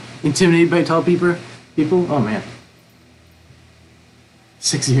very intimidated by tall people? Oh, man.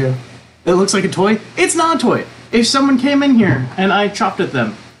 6-0. It looks like a toy? It's not a toy. If someone came in here and I chopped at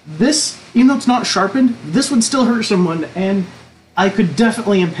them, this, even though it's not sharpened, this would still hurt someone, and I could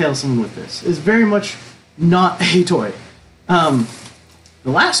definitely impale someone with this. It's very much not a toy. The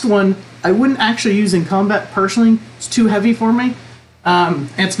last one, I wouldn't actually use in combat personally. It's too heavy for me. And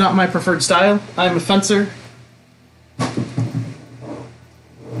it's not my preferred style. I'm a fencer.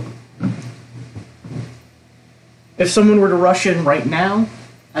 If someone were to rush in right now,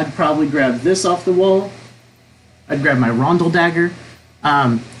 I'd probably grab this off the wall. I'd grab my rondel dagger.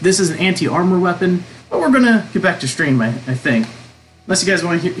 This is an anti-armor weapon, but we're gonna get back to stream, I think. Unless you guys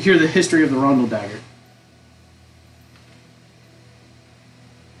want to hear the history of the rondel dagger.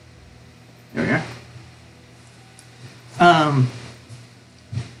 There we are.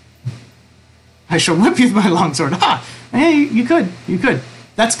 I shall whip you with my longsword. Ha! Hey, you could.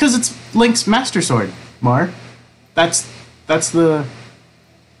 That's because it's Link's Master Sword, Mar. That's the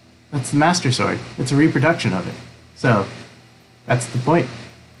Master Sword. It's a reproduction of it. So, that's the point.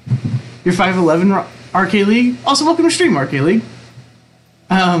 You're 5'11", RK League. Also, welcome to stream, RK League.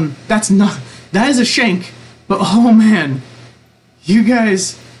 That is a shank, but oh man, you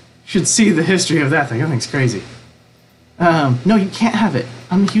guys should see the history of that thing. That thing's crazy. No, you can't have it.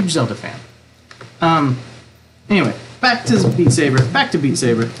 I'm a huge Zelda fan. Anyway, back to Beat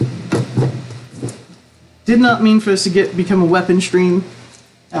Saber. Did not mean for this to become a weapon stream.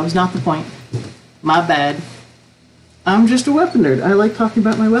 That was not the point. My bad. I'm just a weapon nerd. I like talking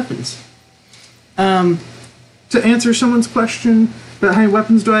about my weapons. To answer someone's question about how many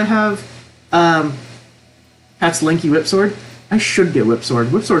weapons do I have, that's Linky Whipsword. I should get Whipsword.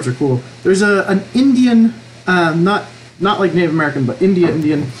 Whipswords are cool. There's an Indian, not like Native American, but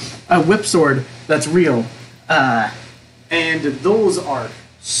Indian Whipsword that's real. And those are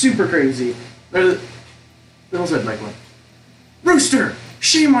super crazy. Those are like one. Rooster!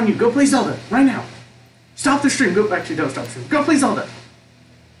 Shame on you! Go play Zelda right now. Stop the stream. Go back to don't stop the stream. Go play Zelda.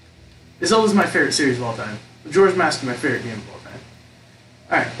 Zelda's my favorite series of all time. Majora's Mask is my favorite game of all time.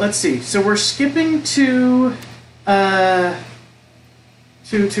 All right, let's see. So we're skipping to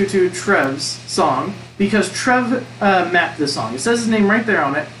Trev's song because Trev mapped this song. It says his name right there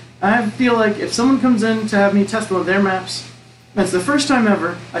on it. I feel like if someone comes in to have me test one of their maps, that's the first time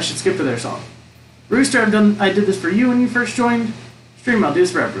ever I should skip to their song. Rooster, I did this for you when you first joined. Stream, I'll do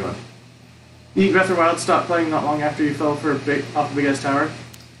this for everyone. You eat Breath of the Wild, stop playing not long after you fell off a big ass tower.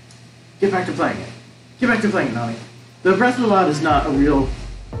 Get back to playing it. Get back to playing it, Nani. The Breath of the Wild is not a real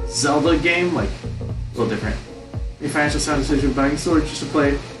Zelda game, like, a little different. Your financial sound decision of buying Sword just to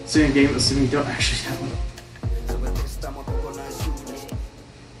play sitting a game assuming you don't actually have one.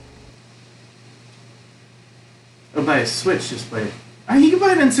 Oh, buy a Switch, just play it. You can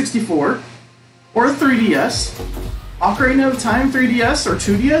buy an N64 or a 3DS. Ocarina of Time 3DS or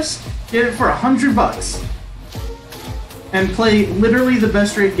 2DS, get it for $100 and play literally the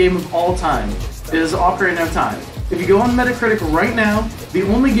best rated game of all time. It is Ocarina of Time. If you go on Metacritic right now, the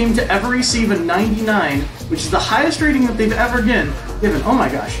only game to ever receive a 99, which is the highest rating that they've ever given, oh my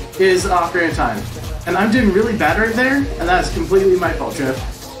gosh, is Ocarina of Time. And I'm doing really bad right there, and that's completely my fault, Jeff.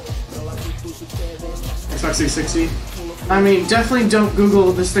 Xbox 360. I mean, definitely don't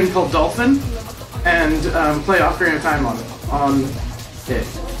Google this thing called Dolphin and play Ocarina of Time on it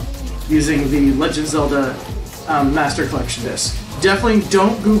using the Legend of Zelda Master Collection disc. Definitely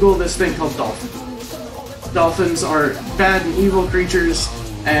don't Google this thing called Dolphin. Dolphins are bad and evil creatures,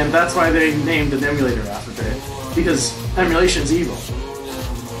 and that's why they named an emulator after it. Because emulation's evil.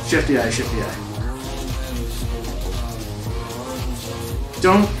 Shifty eye, shifty eye.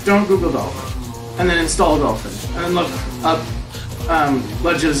 Don't Google Dolphin, and then install Dolphin, and then look up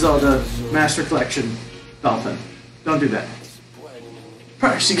Legend of Zelda Master Collection Dolphin. Don't do that.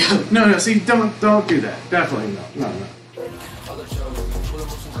 Privacy go. No, see, don't do that. Definitely no.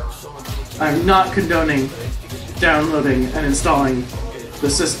 I'm not condoning downloading and installing the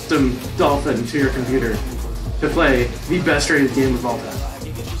system Dolphin to your computer to play the best rated game of all time.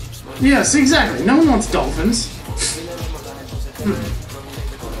 Yes, exactly. No one wants dolphins.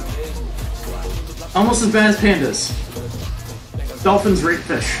 Almost as bad as pandas. Dolphins rape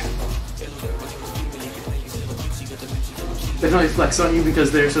fish. They don't really flex on you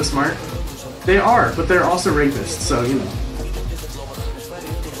because they're so smart. They are, but they're also rapists, so you know.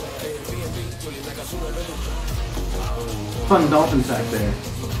 Fun dolphin fact there.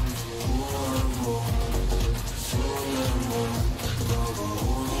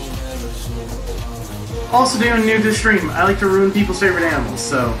 Also, doing new to the stream, I like to ruin people's favorite animals,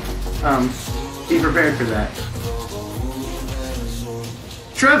 so be prepared for that.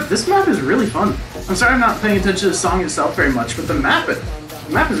 Trev, this map is really fun. I'm sorry I'm not paying attention to the song itself very much, but the map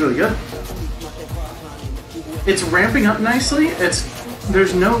is really good. It's ramping up nicely.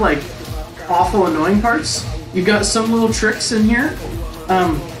 There's no like awful annoying parts. You've got some little tricks in here,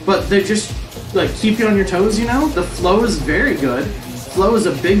 but they just like keep you on your toes, you know? The flow is very good. Flow is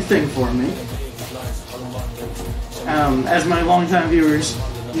a big thing for me. As my longtime viewers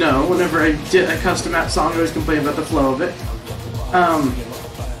know, whenever I get a custom map song, I always complain about the flow of it.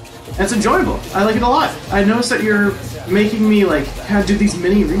 It's enjoyable. I like it a lot. I noticed that you're making me like have to do these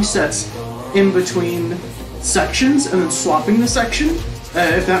mini resets in between sections and then swapping the section,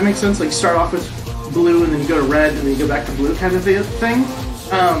 if that makes sense. Like start off with blue and then you go to red and then you go back to blue kind of thing.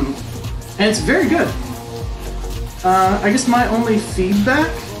 And it's very good. I guess my only feedback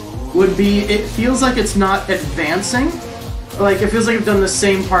would be it feels like it's not advancing. Like it feels like I've done the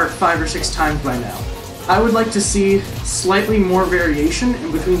same part 5 or 6 times by now. I would like to see slightly more variation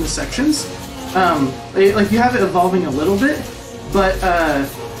in between the sections. Like you have it evolving a little bit, but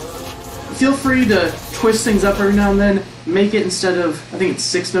feel free to twist things up every now and then. Make it instead of, I think it's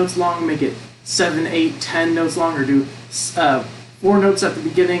 6 notes long, make it 7, 8, 10 notes long, or do 4 notes at the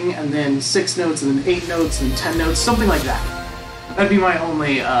beginning, and then 6 notes, and then 8 notes, and 10 notes, something like that. That'd be my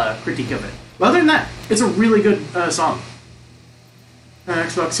only critique of it. But other than that, it's a really good song.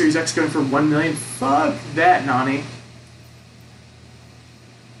 Xbox Series X going for 1 million. Fuck that, Nani.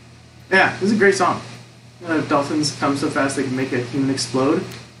 Yeah, this is a great song. Dolphins come so fast they can make a human explode.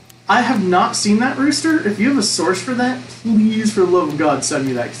 I have not seen that, Rooster. If you have a source for that, please, for the love of God, send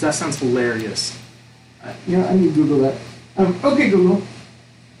me that, because that sounds hilarious. You know, I need to Google that. Okay, Google.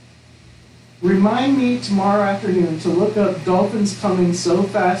 Remind me tomorrow afternoon to look up dolphins coming so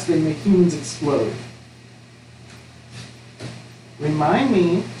fast they make humans explode. Remind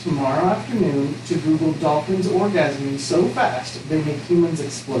me tomorrow afternoon to Google dolphins orgasming so fast they make humans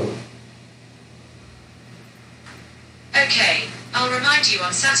explode. Okay, I'll remind you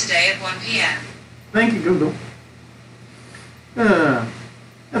on Saturday at 1 p.m. Thank you, Google.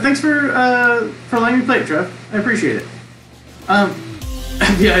 Thanks for letting me play it, Trev. I appreciate it.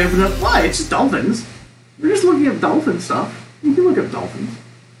 Yeah, I opened up. Why? It's just dolphins. We're just looking up dolphin stuff. You can look up dolphins.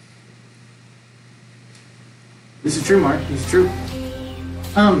 This is true, Mark. This is true.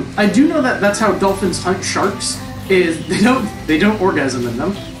 I do know that that's how dolphins hunt sharks. Is they don't orgasm in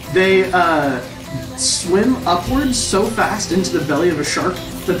them. They swim upwards so fast into the belly of a shark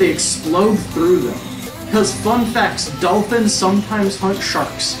that they explode through them. Because, fun facts, dolphins sometimes hunt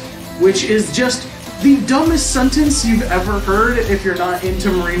sharks, which is just the dumbest sentence you've ever heard if you're not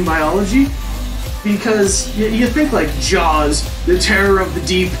into marine biology. Because you think like Jaws, the terror of the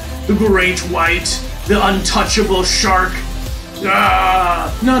deep, the great white, the untouchable shark.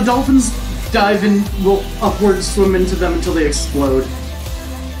 Ah! No, dolphins dive in, will upwards swim into them until they explode.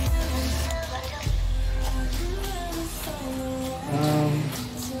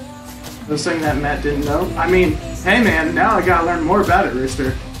 I was saying that Matt didn't know. I mean, hey man, now I gotta learn more about it,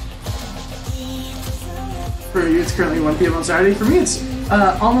 Rooster. For you, it's currently 1 p.m. on Saturday. For me, it's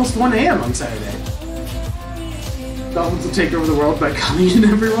almost 1 a.m. on Saturday. Dolphins will take over the world by coming in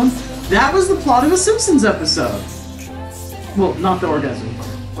everyone. That was the plot of a Simpsons episode. Well, not the orgasm part,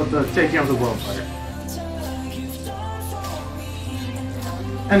 but the taking over the world part.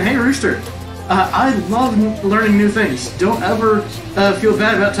 And hey, Rooster, I love learning new things. Don't ever feel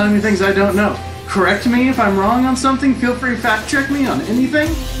bad about telling me things I don't know. Correct me if I'm wrong on something. Feel free to fact check me on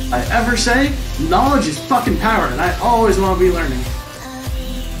anything I ever say. Knowledge is fucking power, and I always want to be learning.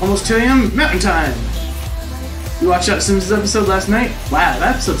 Almost 2 a.m. Mountain time. You watched that Simpsons episode last night? Wow,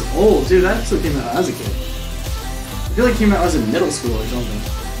 that episode's old, dude. That episode came out when I was a kid. I feel like it came out when I was in middle school or something.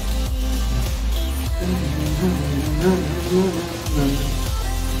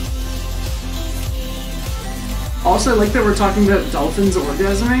 Also, I like that we're talking about dolphins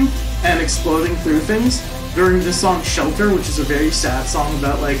orgasming and exploding through things during the song Shelter, which is a very sad song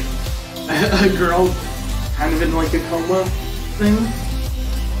about, like, a girl kind of in, like, a coma thing.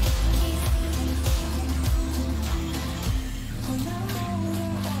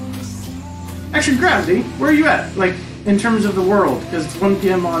 Actually, Gravity, where are you at? Like, in terms of the world, because it's 1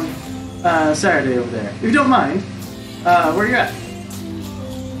 p.m. on Saturday over there. If you don't mind, where are you at?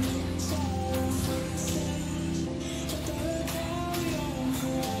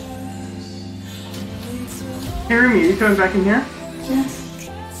 Hey, Rumi, are you coming back in here? Yes.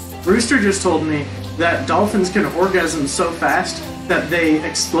 Rooster just told me that dolphins can orgasm so fast that they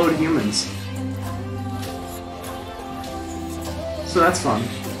explode humans. So that's fun.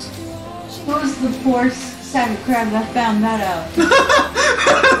 Who was the poor sack of crab that found that out?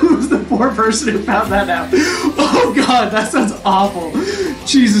 Who's the poor person who found that out? Oh god, that sounds awful.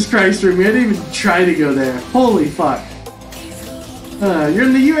 Jesus Christ, Rumi, I didn't even try to go there. Holy fuck. You're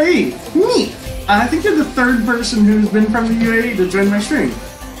in the UAE. Neat. I think you're the third person who's been from the UAE to join my stream.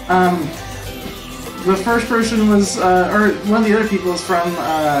 The first person was, or one of the other people is from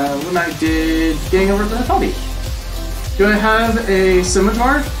when I did Gang Over the Hobby. Do I have a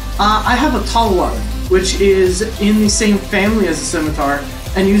scimitar? I have a talwar, which is in the same family as a scimitar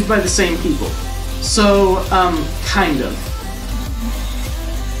and used by the same people. So, kind of.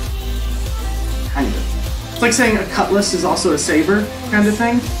 Kind of. It's like saying a cutlass is also a saber kind of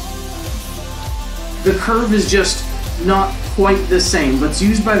thing. The curve is just not quite the same, but it's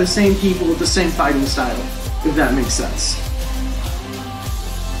used by the same people with the same fighting style, if that makes sense.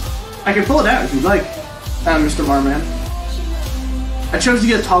 I can pull it out if you'd like, Mr. Marman. I chose to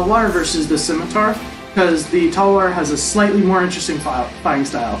get Talwar versus the Scimitar, because the Talwar has a slightly more interesting fighting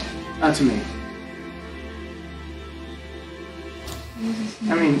style, to me.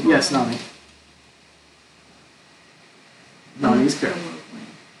 I mean, yes, Nani. Nani's correct.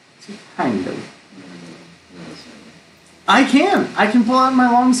 Kind of. I can pull out my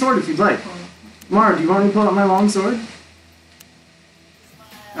long sword if you'd like. Mar, do you want me to pull out my long sword?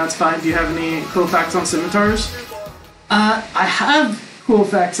 That's fine. Do you have any cool facts on scimitars? I have cool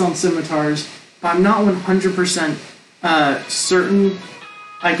facts on scimitars, but I'm not 100% certain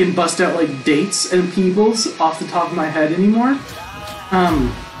I can bust out like dates and peoples off the top of my head anymore.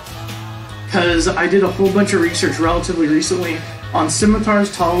 Because I did a whole bunch of research relatively recently on scimitars,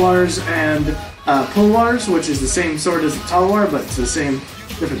 talwars, and pulwars, which is the same sword as the talwar, but it's the same,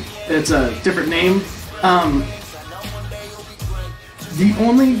 it's a different name. The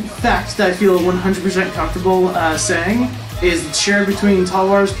only fact that I feel 100% comfortable saying is shared between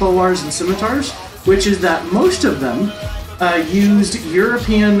talwars, pulwars, and scimitars, which is that most of them used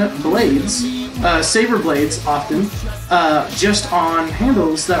European blades, saber blades often, just on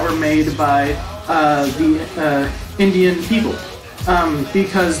handles that were made by the Indian people.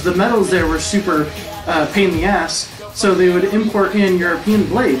 Because the metals there were super pain in the ass, so they would import in European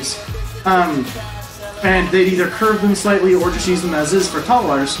blades, and they'd either curve them slightly or just use them as is for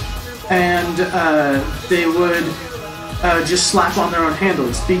talwars, and they would just slap on their own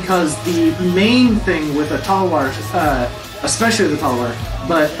handles, because the main thing with a talwar, especially the talwar,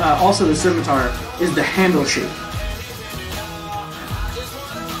 but also the scimitar, is the handle shape.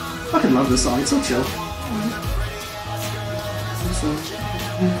 Fucking love this song. It's so chill.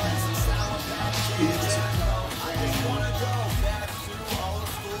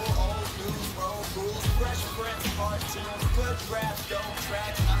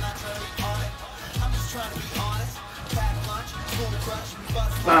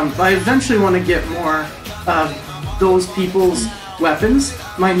 I eventually want to get more of those people's weapons.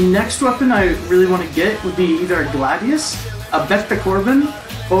 My next weapon I really want to get would be either a Gladius, a Beth Corbin,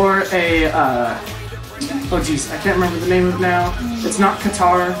 or a oh jeez, I can't remember the name of it now. It's not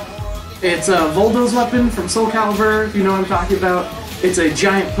Qatar. It's a Voldo's weapon from Soul Calibur, if you know what I'm talking about. It's a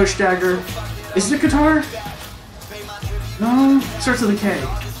giant push dagger. Is it a Qatar? No, it starts with a K.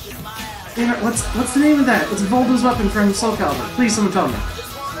 Damn it, what's the name of that? It's Voldo's weapon from Soul Calibur. Please, someone tell me.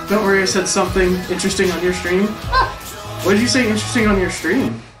 Don't worry, I said something interesting on your stream. What did you say interesting on your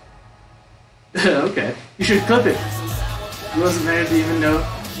stream? Okay, you should clip it. You wasn't there to even know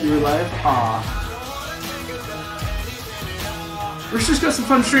you were live? Aww. Let's just got some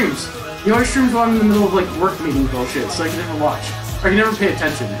fun streams. You always streams while I'm in the middle of like work meeting bullshit, so I can never watch. Or I can never pay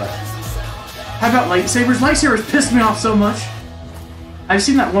attention, but... How about lightsabers? Lightsabers piss me off so much. I've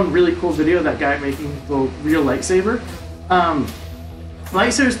seen that one really cool video of that guy making the real lightsaber.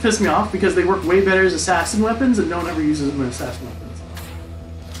 Lightsabers piss me off because they work way better as assassin weapons and no one ever uses them as assassin weapons.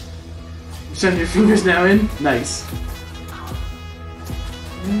 You send your fingers now in? Nice.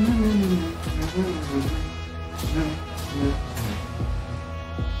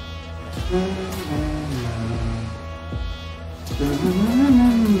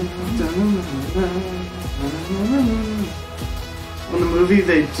 On the movie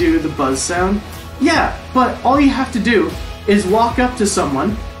they do the buzz sound. Yeah, but all you have to do is walk up to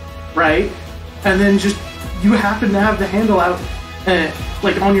someone, right? And then just, you happen to have the handle out,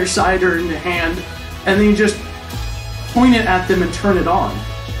 like on your side or in your hand, and then you just point it at them and turn it on.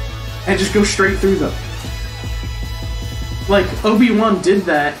 And just go straight through them. Like, Obi-Wan did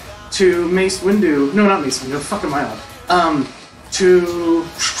that to Mace Windu. No, not Mace Windu, fuck am I on? To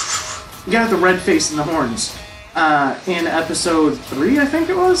the guy with the red face and the horns. In episode 3, I think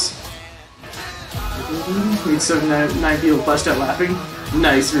it was? Made 9 people bust out laughing.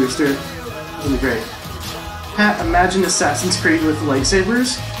 Nice, Rooster. Really great. Pat, imagine Assassin's Creed with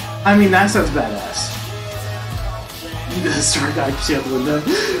lightsabers. I mean, that sounds badass. The star guy can see out the window.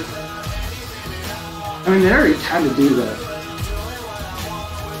 I mean, they already kind of do that.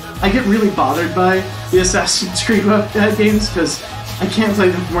 I get really bothered by the Assassin's Creed games because I can't play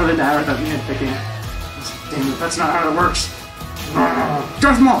them for more than an hour without nitpicking. Damn it, that's not how it works.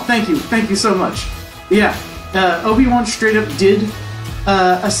 Darth Maul, thank you so much. Yeah, Obi-Wan straight up did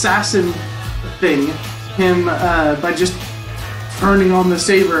assassin thing him by just turning on the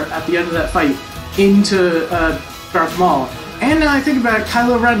saber at the end of that fight into Darth Maul. And now I think about it,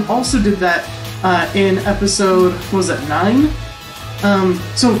 Kylo Ren also did that in episode, what was that, 9?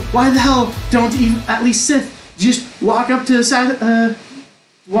 So why the hell don't even, at least Sith, just walk up to,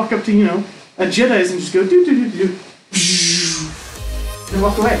 you know, a Jedi's and just go do and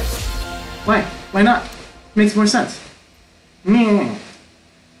walk away. Why? Why not? Makes more sense. I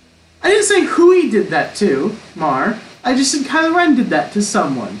didn't say who he did that to, Mar. I just said Kylo Ren did that to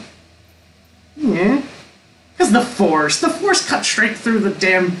someone. Yeah. Because the Force cut straight through the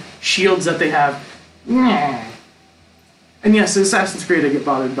damn shields that they have. Yeah. And yes, in Assassin's Creed I get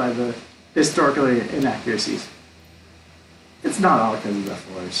bothered by the historical inaccuracies. It's not all because of the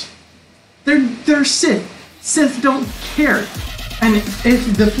Force. They're Sith. Sith don't care. And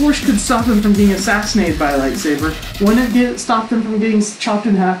if the Force could stop them from being assassinated by a lightsaber, wouldn't it stop them from getting chopped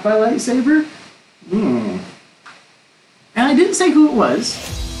in half by a lightsaber? And I didn't say who it was.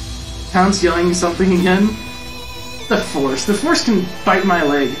 Count's yelling something again. The Force. The Force can bite my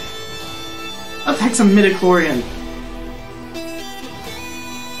leg. What the heck's a midichlorian?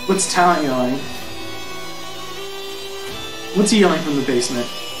 What's Talent yelling? What's he yelling from the basement?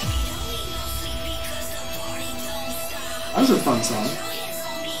 That was a fun song.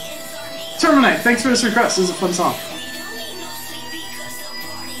 Terminite, thanks for this request. This is a fun song.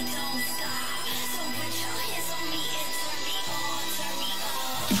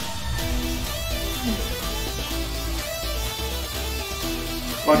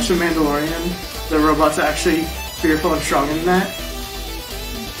 Watch The Mandalorian. The robot's actually fearful and strong in that.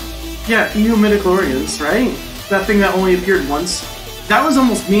 Yeah, EU midichlorians, right? That thing that only appeared once. That was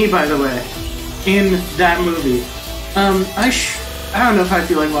almost me, by the way, in that movie. I don't know if I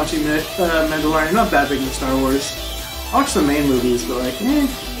feel like watching the Mandalorian. I'm not that big into Star Wars. I'll watch the main movies, but like,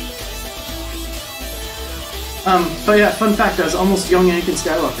 But yeah, fun fact, I was almost young Anakin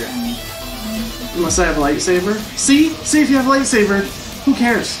Skywalker. Unless I have a lightsaber. See if you have a lightsaber. Who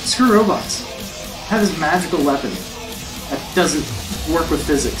cares? Screw robots. Have this magical weapon that doesn't work with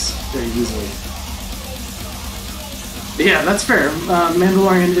physics very easily. Yeah, that's fair.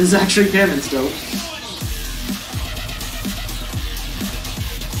 Mandalorian is actually canon still.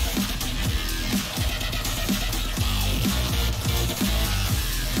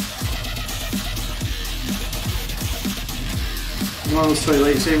 One of those toy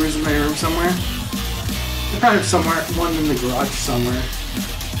lightsabers in my room somewhere. I probably have somewhere, one in the garage somewhere.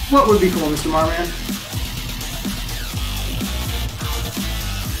 What would be cool, Mr. Marman?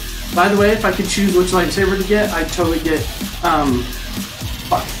 By the way, if I could choose which lightsaber to get, I'd totally get,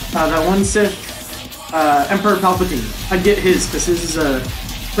 that one Sith, Emperor Palpatine. I'd get his, because his is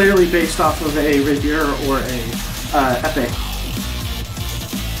clearly based off of a rapier or a epee.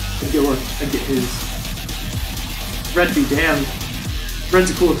 I'd get his. Red be damned. Red's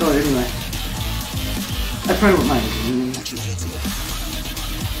a cool color anyway. I probably wouldn't mind.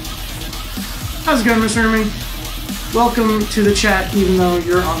 How's it going, Mr. Irving? Welcome to the chat, even though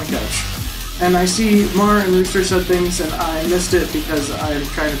you're on the couch. And I see Mar and Rooster said things, and I missed it because I'm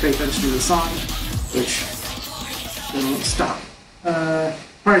trying to pay attention to the song, which then won't stop.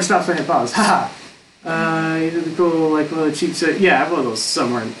 Probably stops when I hit pause. Haha! You did the cool, like, one of the cheap set. Yeah, I have one of those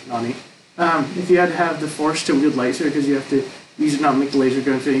somewhere, Nani. If you had to have the Force to wield laser because you have to use it not make the laser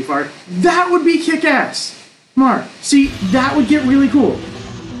go infinity far, that would be kick-ass! Mar, see, that would get really cool.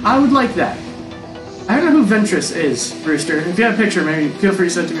 I would like that. I don't know who Ventress is, Brewster. If you have a picture, maybe feel free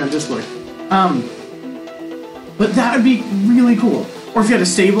to send it to me on Discord. But that would be really cool. Or if you had to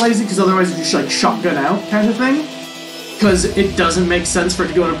stabilize it, because otherwise you just like shotgun out kind of thing. Because it doesn't make sense for it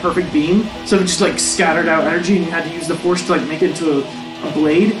to go in a perfect beam. So it just like scattered out energy and you had to use the Force to like make it into a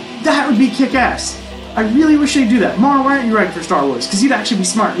blade. That would be kick-ass. I really wish they'd do that. Mar, why aren't you writing for Star Wars? Because you'd actually be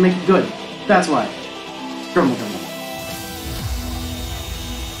smart and make it good. That's why. Grumble.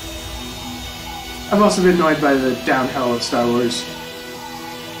 I've also been annoyed by the downhill of Star Wars.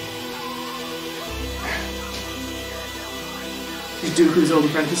 He's Dooku's old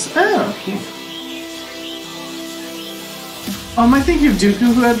apprentice. Oh. Am I thinking of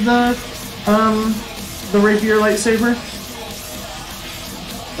Dooku who had the rapier lightsaber?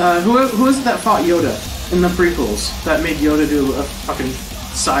 Who is it that fought Yoda in the prequels that made Yoda do a fucking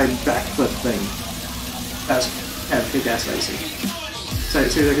side backflip thing? That's kind of kick-ass lightsaber. So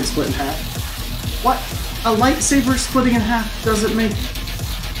they can split in half. What? A lightsaber splitting in half doesn't make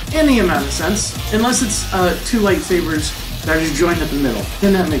any amount of sense. Unless it's two lightsabers that are just joined at the middle.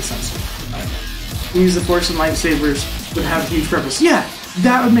 Then that makes sense to me. You use the Force and lightsabers would have a huge purpose. Yeah,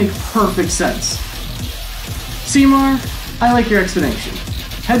 that would make perfect sense. Seymour, I like your explanation.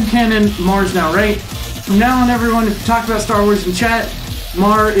 Headcanon, Mar's now right. From now on, everyone, if you talk about Star Wars in chat,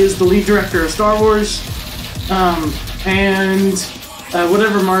 Mar is the lead director of Star Wars.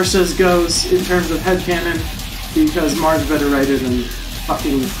 Whatever Mar says goes in terms of headcanon, because Mar's a better writer than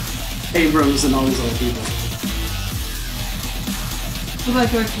fucking Abrams and all these other people. What about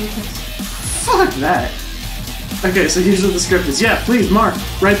George Lucas? Fuck that. Okay, so here's what the script is. Yeah, please, Mar,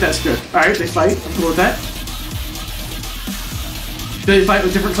 write that script. Alright, they fight. I'm cool with that. Do they fight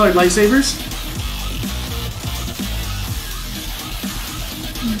with different colored lightsabers?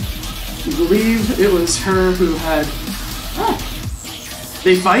 You believe it was her who had... Oh.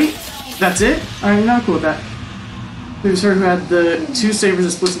 They fight? That's it? I'm not cool with that. It was her who had the two sabers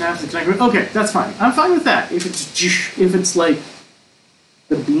that split in half to connect with... Okay, that's fine. I'm fine with that. If it's like...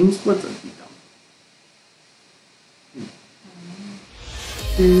 The beam splits, that'd be dumb.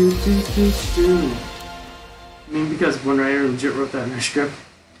 I mean, because one writer legit wrote that in her script.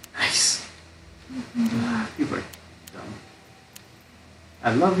 Nice. People are dumb.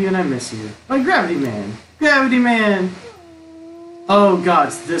 I love you and I miss you. Like Gravity Man. Gravity Man! Oh god,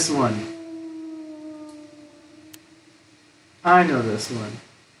 it's this one. I know this one.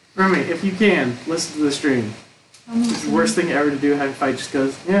 Remy, if you can, listen to the stream. It's the worst thing ever to do, have a fight just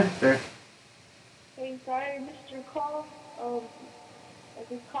goes, yeah, there. Hey, sorry I missed your call. I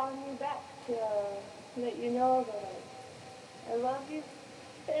was calling you back to let you know that I love you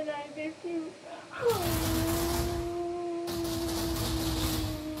and I miss you.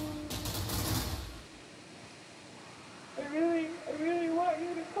 I really want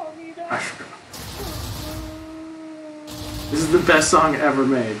you to call me back. This is the best song ever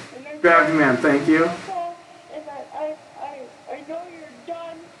made. Gravity Man, thank you. And I know you're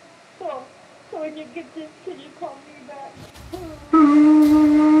done. So when you get this, can you call me back? I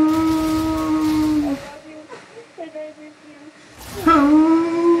love you and I miss you.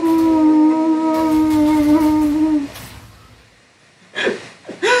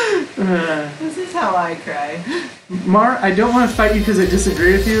 This is how I cry. Mar, I don't want to fight you because I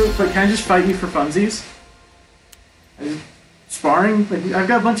disagree with you, but can I just fight you for funsies? Sparring? Like, I've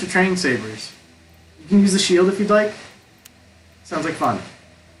got a bunch of training sabers. You can use the shield if you'd like. Sounds like fun.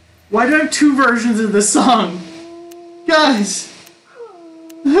 Why do I have 2 versions of this song? Guys!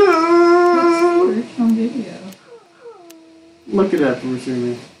 Original video. Look it up,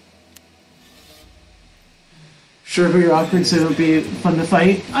 Rumi. Sure, but you're awkward, so it'll be fun to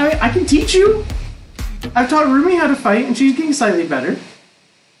fight. I can teach you! I've taught Rumi how to fight, and she's getting slightly better.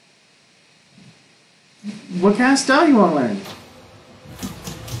 What kind of style you want to learn?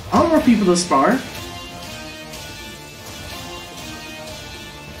 I want more people to spar.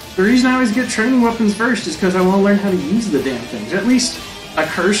 The reason I always get training weapons first is because I want to learn how to use the damn things, or at least a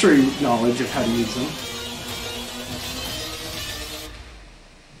cursory knowledge of how to use them.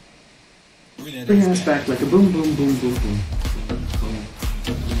 Bringing us back like a boom, boom, boom, boom, boom.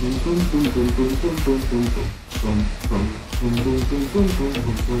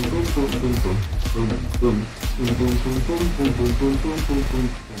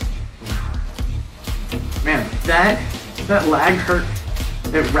 Man, that lag hurt.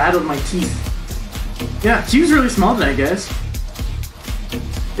 It rattled my teeth. Yeah, Q's really small today, guys.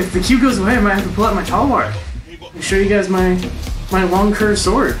 If the Q goes away, I might have to pull out my Talwar and show you guys my long curved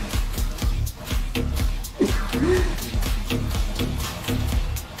sword.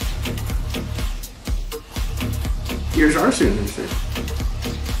 Yours are soon, sir.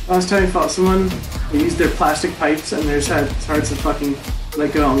 Last time I fought someone, they used their plastic pipes and theirs had hearts to fucking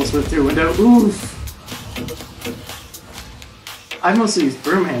let go, almost went through a window. Oof! I mostly use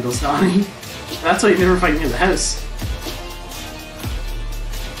broom handles, Donnie. That's why you never fight near the house.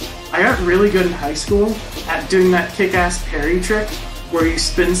 I got really good in high school at doing that kick-ass parry trick where you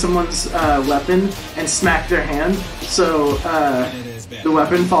spin someone's weapon and smack their hand so the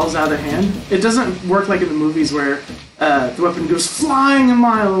weapon falls out of their hand. It doesn't work like in the movies where the weapon goes flying a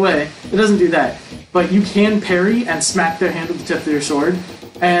mile away. It doesn't do that. But you can parry and smack their hand with the tip of your sword.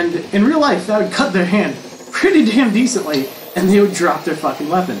 And in real life, that would cut their hand pretty damn decently, and they would drop their fucking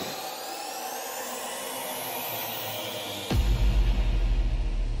weapon.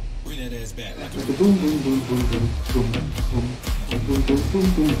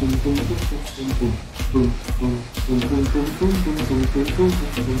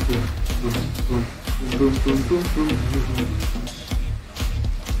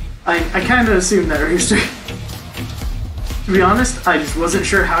 I kind of assumed that, Rooster. To be honest, I just wasn't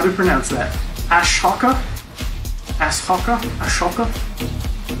sure how to pronounce that. Ashoka? Ashoka? Ashoka?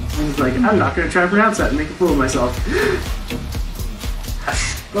 I was like, I'm not going to try to pronounce that and make a fool of myself.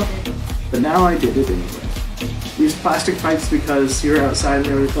 Ashoka. But now I did it anyway. Use plastic pipes because you're outside and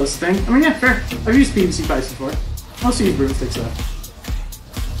they were the closest thing. I mean, yeah, fair. I've used PVC pipes before. I also use broomsticks though.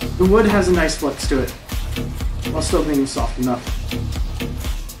 The wood has a nice flex to it, while still being soft enough.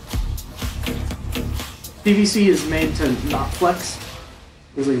 PVC is made to not flex,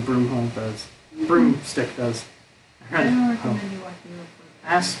 as like a broomstick does. Broomstick does. I don't recommend you watching real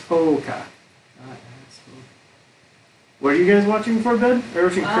quick. Ashoka. What are you guys watching for bed? Are you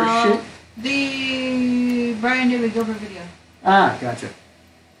watching cursed shit? The Brian David Gilbert video. Ah, gotcha.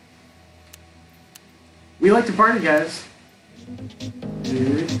 We like to party, guys.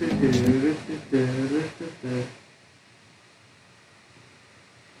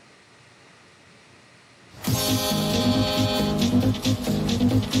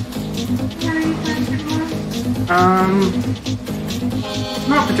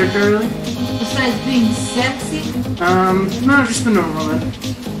 Not particularly. Besides being sexy? No, just the normal then.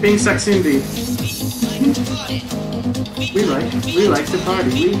 Being sexy indeed. We like to party,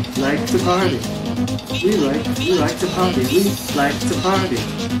 we like to party. We like to party, we like to party.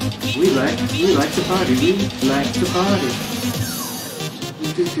 We like to party, we like to party.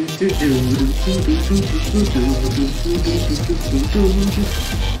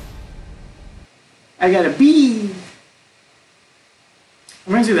 I got a bee!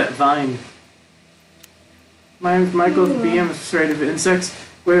 Reminds me of that Vine. My name's Michael, the bee, I'm afraid of insects.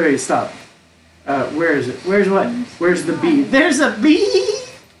 Wait, stop. Where is it? Where's what? Where's the bee? There's a bee!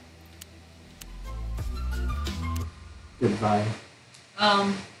 Good Vine.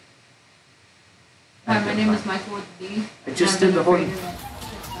 Hi, my name is Michael with the B. I just did the whole... My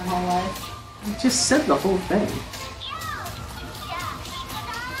whole life. I just said the whole thing.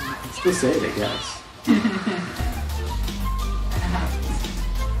 I can still say it, I guess.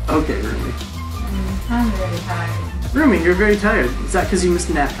 Okay, Rumi. I'm very tired. Rumi, you're very tired. Is that because you missed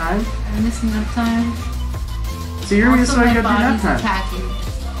nap time? I'm missing nap time. So you're Also, why you my gotta do nap body's time. attacking.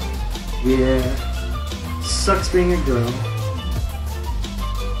 Yeah. Sucks being a girl.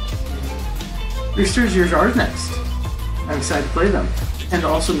 Roosters, yours are next. I'm excited to play them. And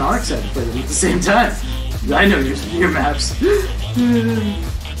also not excited to play them at the same time. I know your maps.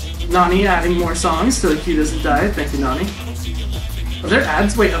 Nani adding more songs so the queue doesn't die. Thank you, Nani. Are there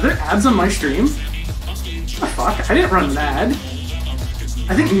ads? Wait, are there ads on my stream? Oh, fuck, I didn't run an ad.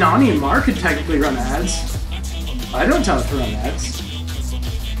 I think Nani and Mar could technically run ads. I don't tell it to run ads.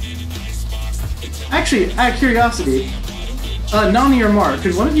 Actually, out of curiosity, Nani or Mar,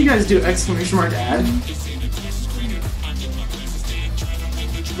 could one of you guys do exclamation mark ad?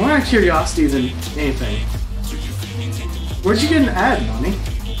 More out of curiosity than anything. Where'd you get an ad, Nani?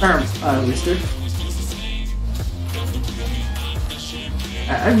 Or, Rooster?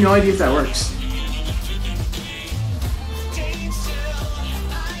 I have no idea if that works.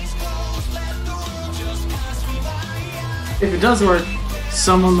 If it does work,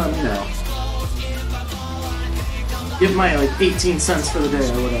 someone let me know. Give my, like, 18 cents for the day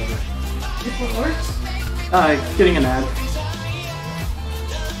or whatever. If it works? Getting an ad.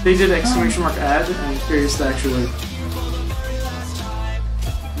 They did exclamation mark ad, and I'm curious to actually...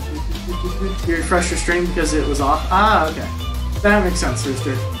 You refreshed your stream because it was off? Ah, okay. That makes sense,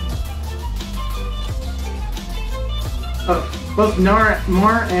 Rooster. Oh, both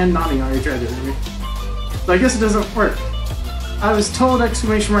Mar and Nani already tried it with me. So I guess it doesn't work. I was told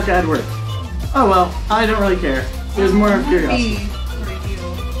exclamation mark ad worked. Oh well, I don't really care. It was more of curiosity.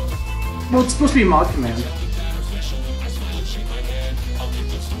 Well, it's supposed to be mod command.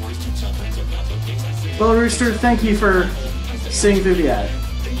 Well, Rooster, thank you for sitting through the ad.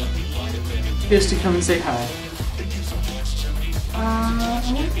 Just to come and say hi.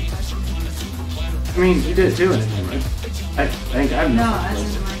 I mean, you did it too, anyway, right? I think I've No, I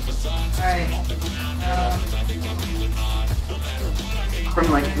didn't like it. Alright. From,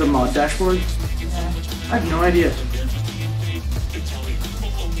 like, the mod dashboard? Yeah. I have no idea.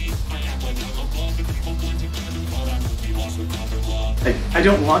 I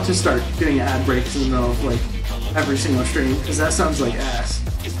don't want to start doing ad breaks in the middle of, like, every single stream, because that sounds like ass.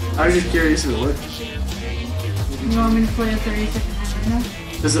 I was just curious if it worked. You want me to play a 30-second ad right now?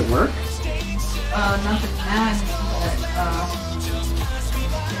 Does it work? Not the ad, but,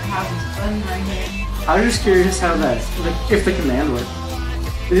 you're having fun right here. I was just curious how that, like, if the command worked.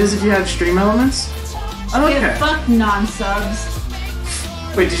 It is if you had stream elements? Okay. Get fucked, non-subs.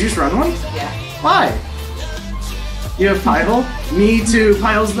 Wait, did you just run one? Yeah. Why? You have Pyle? Me too,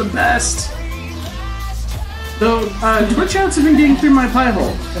 Pyle's the best! Though, Twitch ads have been getting through my pie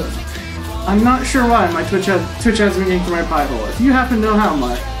hole. I'm not sure why my Twitch ads have been getting through my pie hole. If you happen to know how,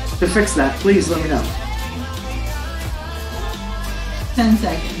 Mark, to fix that, please let me know. 10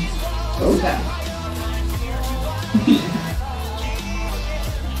 seconds. Okay.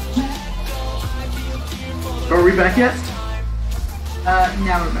 Are we back yet?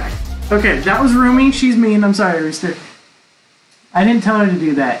 Now we're back. Okay, that was Rumi. She's mean. I'm sorry, Rooster. I didn't tell her to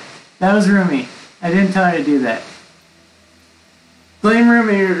do that. That was Rumi. I didn't tell her to do that. Blame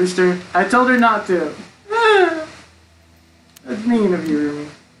Rumi, Rooster. I told her not to. That's mean of you, Rumi.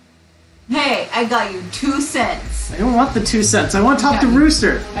 Hey, I got you 2 cents. I don't want the 2 cents. I want to talk to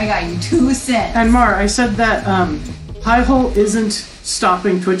Rooster. I got you 2 cents. And Mar, I said that Pi-hole isn't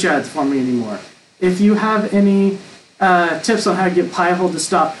stopping Twitch ads for me anymore. If you have any tips on how to get Pi-hole to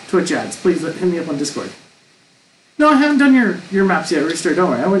stop Twitch ads, please hit me up on Discord. No, I haven't done your maps yet, Rooster.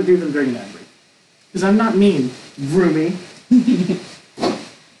 Don't worry. I wouldn't do them during an ad break. Because I'm not mean, Rumi. It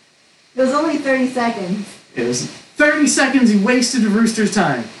was only 30 seconds. It was 30 seconds you wasted of Rooster's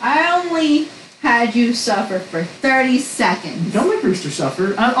time. I only had you suffer for 30 seconds. Don't make Rooster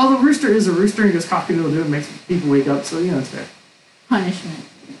suffer. Although Rooster is a rooster and goes cock-a-doodle-doo and makes people wake up, so, you know, it's fair. Punishment.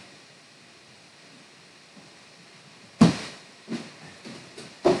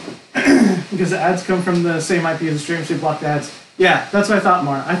 Because the ads come from the same IP as the stream, so you block the ads. Yeah, that's what I thought,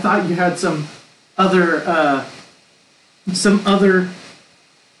 Mar. I thought you had some other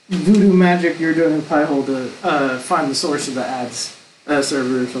voodoo magic you're doing with Pi-hole to find the source of the ads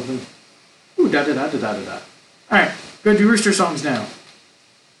server or something. Ooh, da-da-da-da-da-da-da. Alright, go do Rooster songs now.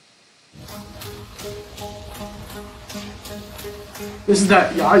 This is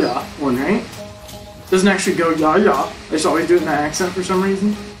that ya-ya one, right? Doesn't actually go ya-ya. I just always do it in that accent for some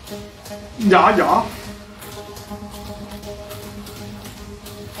reason. Ya-ya.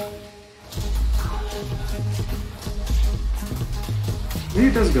 Maybe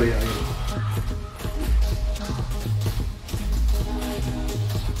it does go ya-ya.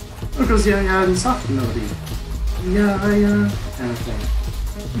 It goes ya-ya and soft melody. Ya-ya kind of thing.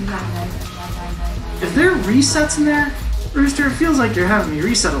 If there are resets in there, Rooster, it feels like you're having me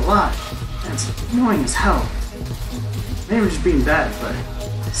reset a lot. And it's annoying as hell. Maybe I'm just being bad, but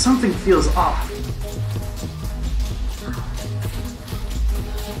something feels off.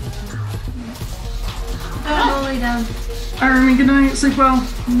 lay down. Alright, Remy, good night. Sleep well.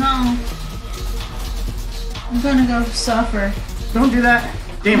 No. I'm gonna go suffer. Don't do that.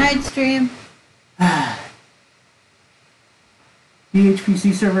 Damn it. Night stream. The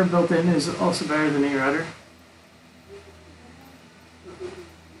HPC server built in is also better than a router.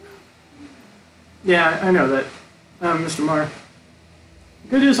 Yeah, I know that, Mr. Marr.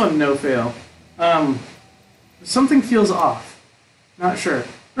 Good news on no fail. Something feels off. Not sure.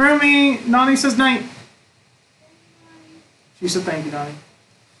 Remy, Nani says night. She said thank you, Nani.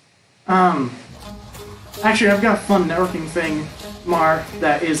 Actually, I've got a fun networking thing, Mar,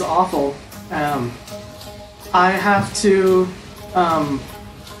 that is awful. I have to,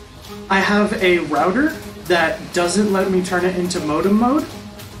 I have a router that doesn't let me turn it into modem mode.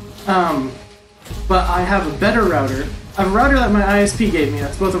 But I have a better router. I have a router that my ISP gave me.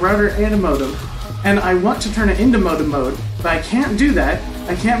 That's both a router and a modem. And I want to turn it into modem mode, but I can't do that.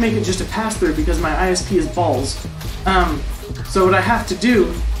 I can't make it just a pass-through because my ISP is balls. So what I have to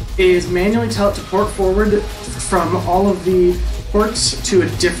do is manually tell it to port forward from all of the ports to a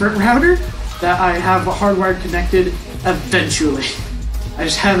different router that I have hardwired connected eventually. I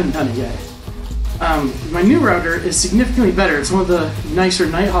just haven't done it yet. My new router is significantly better. It's one of the nicer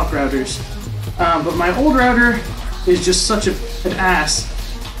Nighthawk routers. But my old router is just such an ass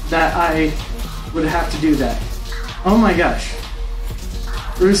that I would have to do that. Oh my gosh.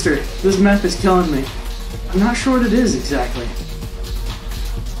 Rooster, this meth is killing me. I'm not sure what it is exactly.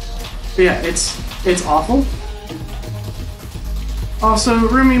 But yeah, it's awful. Also,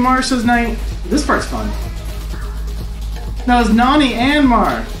 Rumi Mar says night. This part's fun. No, it's Nani and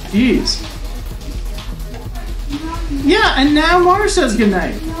Mar. Jeez. Yeah, and now Mar says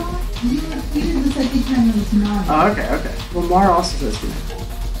goodnight. You did the second time it was not. Oh, okay. Well, Mar also says goodnight.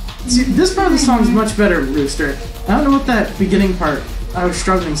 See, this part of the song is much better, Rooster. I don't know what that beginning part, I was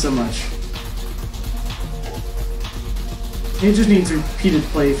struggling so much. It just needs repeated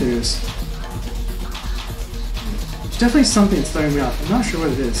playthroughs. There's definitely something that's throwing me off. I'm not sure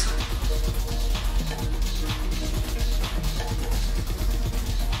what it is.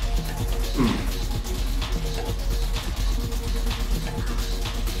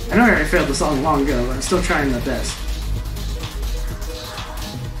 I know I already failed the song long ago, but I'm still trying my best.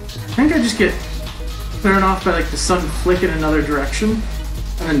 I think I just get thrown off by like the sun flicking another direction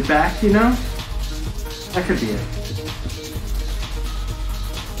and then back, you know? That could be it.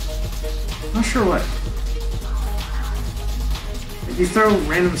 Not sure what. Did you throw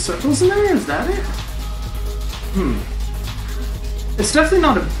random circles in there? Is that it? It's definitely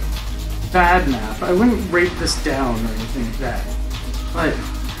not a bad map. I wouldn't rate this down or anything like that. But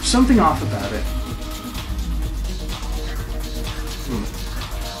there's something off about it.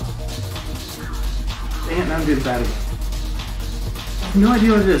 Dang it, now I'm doing bad again. I have no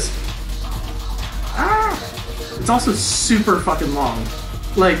idea what it is. Ah! It's also super fucking long.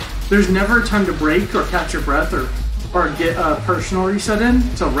 Like, there's never a time to break or catch your breath or get a personal reset in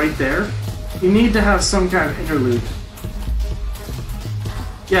until right there. You need to have some kind of interlude.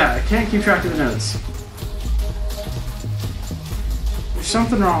 Yeah, I can't keep track of the notes. There's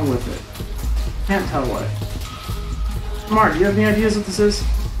something wrong with it. Can't tell what. Mark, do you have any ideas what this is?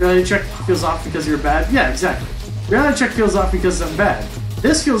 Reality check feels off because you're bad? Yeah, exactly. Reality check feels off because I'm bad.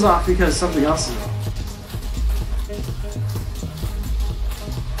 This feels off because something else is wrong.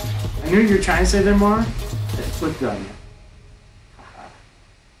 I knew you were trying to say there, Mar. It flipped on you.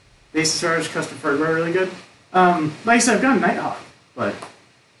 Basic Sarge, custom firmware, really good. Like I said, I've got Nighthawk, but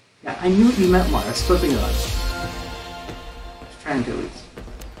yeah, I knew what you meant, Mar. I was flipping it on. Just trying to at least.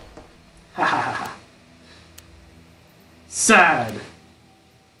 Ha ha ha ha. Sad.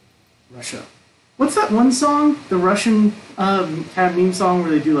 Russia. What's that one song? The Russian kind of meme song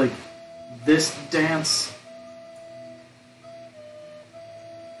where they do like this dance.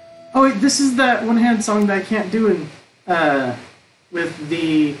 Oh wait, this is that one-hand song that I can't do in with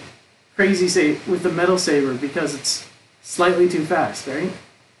the with the metal saber because it's slightly too fast, right?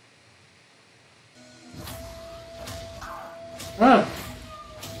 Oh.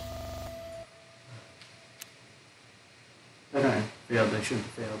 Okay, failed. I shouldn't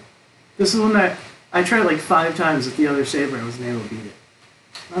have failed. This is one that I tried like 5 times with the other saber and wasn't able to beat it.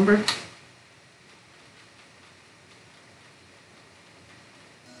 Remember?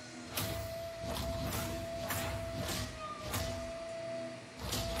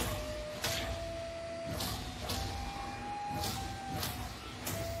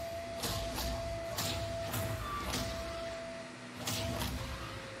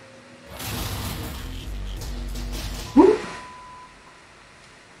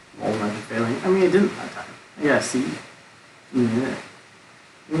 I mean, it didn't that time. Yeah, see? Yeah.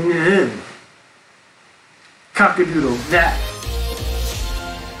 Cockadoodle that.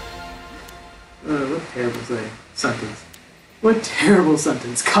 What terrible sentence. What terrible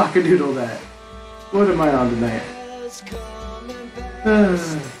sentence. Cockadoodle that. What am I on tonight?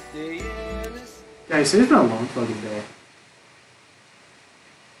 Guys, it's been a long fucking day.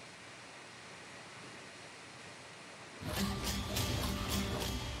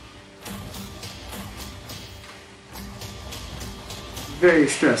 Very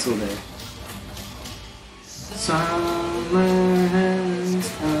stressful day. Summer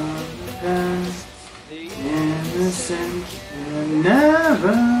has come past, innocent and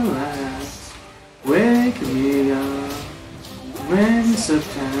never lasts. Wake me up when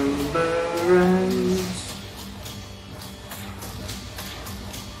September ends.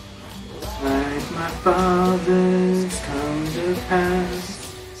 Like my father's come to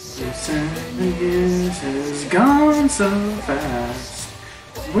pass, the 7 years has gone so fast.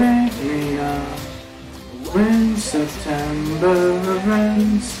 Wake me up when September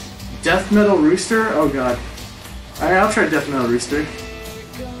ends. Death Metal Rooster? Oh god. Alright, I'll try Death Metal Rooster.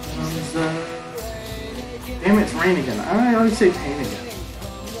 Damn it, it's rain again. I always say pain again.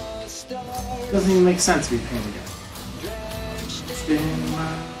 Doesn't even make sense to be pain again. Spin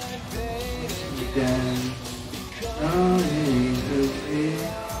my again.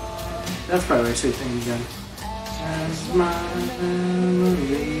 That's probably why I say pain again. As my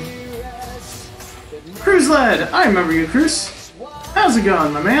memory. Cruise Lad! I remember you, Cruz. How's it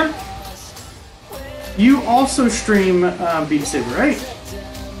going, my man? You also stream Beat Saber, right?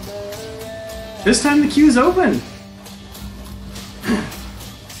 This time the queue's open!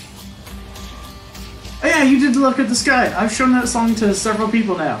 Oh yeah, you did Look at the Sky. I've shown that song to several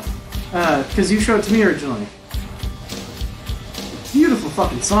people now. Because you showed it to me originally. Beautiful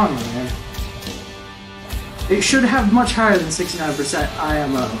fucking song, my man. It should have much higher than 69%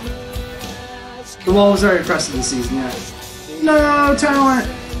 IMO. The wall was very impressive this season, yeah. No, Talent!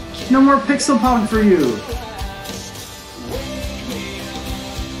 No more Pixel Pog for you!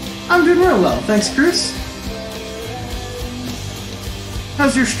 I'm doing real well, thanks, Chris.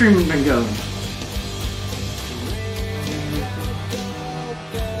 How's your streaming been going?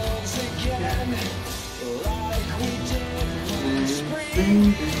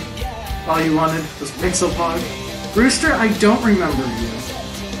 All you wanted was Pixel Pog. Rooster, I don't remember you.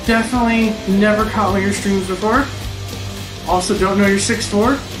 Definitely never caught one of your streams before. Also don't know you're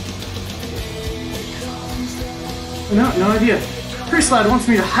 6'4". No idea. Chris Lad wants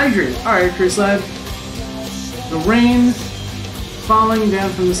me to hydrate. Alright, Chris Lad. The rain falling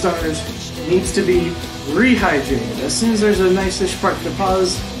down from the stars needs to be rehydrated. As soon as there's a nice-ish part to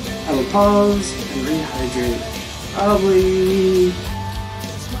pause, I will pause and rehydrate. Probably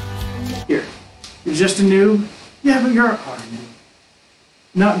here. You're just a noob? Yeah, but you're a hard noob.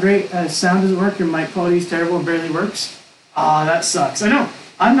 Not great. Sound doesn't work. Your mic quality is terrible and barely works. Ah, that sucks. I know.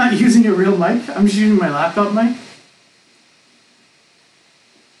 I'm not using a real mic. I'm just using my laptop mic.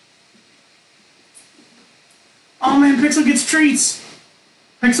 Oh man, Pixel gets treats!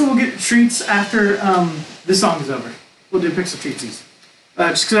 Pixel will get treats after this song is over. We'll do Pixel treatsies.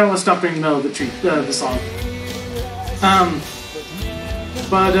 Just because I don't want to stop in the middle of the song.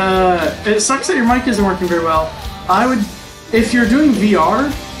 It sucks that your mic isn't working very well. I would, if you're doing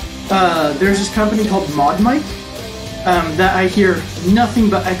VR, there's this company called ModMic that I hear nothing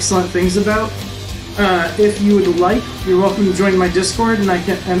but excellent things about. If you would like, you're welcome to join my Discord and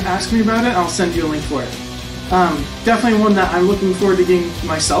ask me about it. I'll send you a link for it. Definitely one that I'm looking forward to getting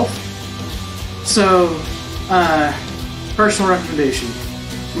myself. So, personal recommendation.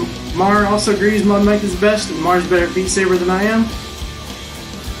 Mar also agrees ModMic is the best, and Mar's better at Beat Saber than I am.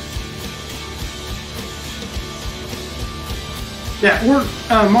 Yeah,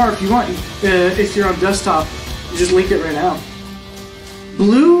 or Mar, if you want, if you're on desktop, just link it right now.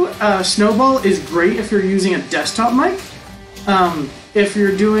 Blue Snowball is great if you're using a desktop mic. If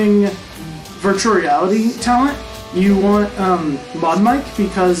you're doing virtual reality talent, you want ModMic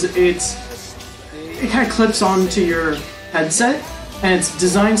because it kind of clips onto your headset and it's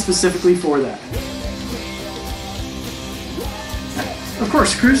designed specifically for that. Of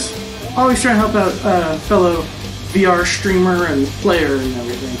course, Cruz, always trying to help out fellow VR streamer and player and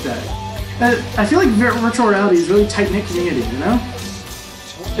everything like that. I feel like virtual reality is a really tight-knit community, you know?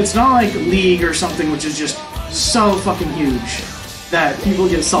 It's not like League or something which is just so fucking huge that people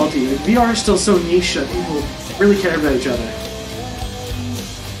get salty. Like, VR is still so niche that people really care about each other.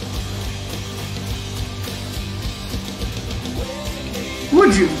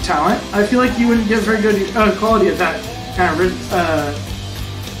 Would you, Talent? I feel like you wouldn't get very good quality at that kind of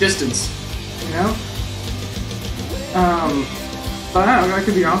distance, you know? But I don't know, I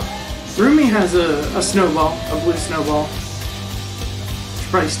could be wrong. Rumi has a snowball, a blue snowball. Should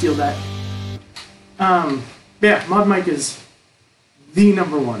probably steal that. Yeah, Mod Mike is the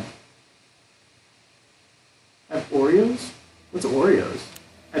number one. Have Oreos? What's Oreos?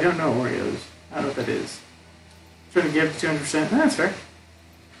 I don't know Oreos. I don't know what that is. Trying to give 200%. That's fair.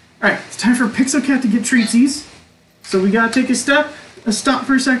 Alright, it's time for Pixel Cat to get treatsies. So we gotta take a stop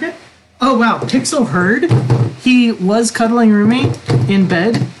for a second. Oh wow, Pixel heard. He was cuddling Rumi in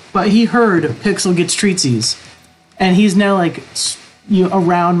bed, but he heard Pixel gets treatsies. And he's now like,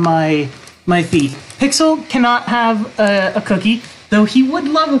 around my feet. Pixel cannot have a cookie, though he would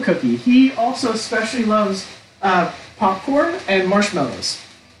love a cookie. He also especially loves popcorn and marshmallows.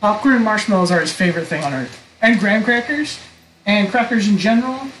 Popcorn and marshmallows are his favorite thing on earth. And graham crackers, and crackers in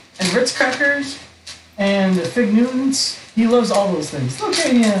general, and Ritz crackers, and Fig Newtons. He loves all those things. Look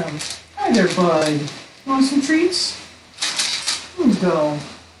at him. Hi there, bud. You want some treats? Here we go.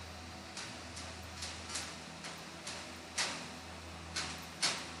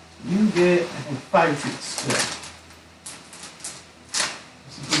 You get, I think, 5 treats today.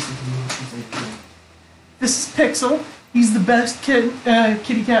 This is Pixel. He's the best kitty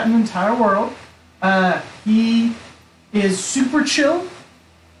cat in the entire world. He is super chill.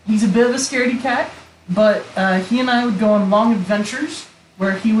 He's a bit of a scaredy cat, but he and I would go on long adventures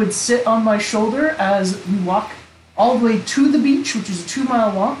where he would sit on my shoulder as we walk all the way to the beach, which is a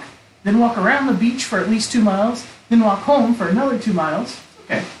 2-mile walk, then walk around the beach for at least 2 miles, then walk home for another 2 miles.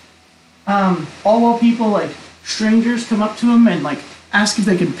 Okay. All while people, like, strangers come up to him and, like, ask if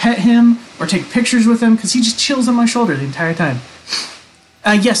they can pet him or take pictures with him, because he just chills on my shoulder the entire time.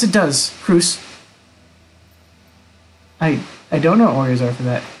 Yes, it does, Cruz. I don't know what Oreos are for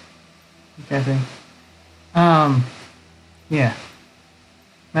that. Okay, thing. Yeah.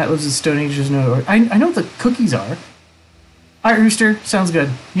 Matt lives in Stone Age, there's no Oreos. I know what the cookies are. Alright, Rooster, sounds good.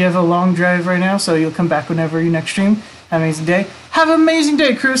 You have a long drive right now, so you'll come back whenever you next stream. Have an amazing day. Have an amazing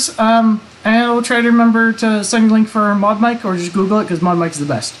day, Cruz. And I'll try to remember to send you a link for Mod Mike, or just Google it, because Mod Mike is the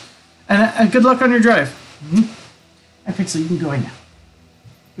best. And good luck on your drive. Mm-hmm. And Pixel, you can go right now.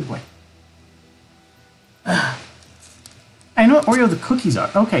 Good boy. I know what Oreo the cookies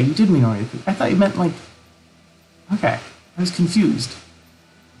are. Okay, you did mean Oreo cookies. I thought you meant, like... Okay, I was confused.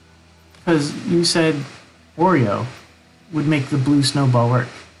 Because you said Oreo would make the blue snowball work.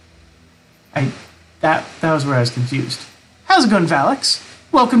 That was where I was confused. How's it going, Valix?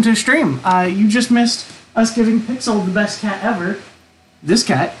 Welcome to the stream. You just missed us giving Pixel the best cat ever. This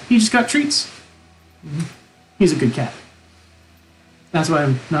cat, he just got treats. Mm-hmm. He's a good cat. That's why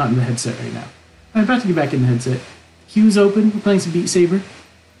I'm not in the headset right now. I'm about to get back in the headset. Queue's open. We're playing some Beat Saber.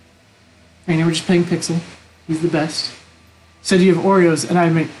 Right now we're just playing Pixel. He's the best. Said you have Oreos, and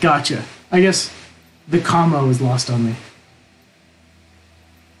I went, gotcha. I guess the combo was lost on me.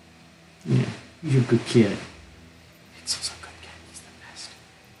 Yeah, you're a good kid. Pixel's a good kid. He's the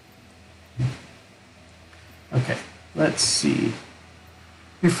best. Okay, let's see.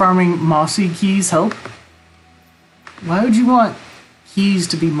 You're farming mossy keys help? Why would you want keys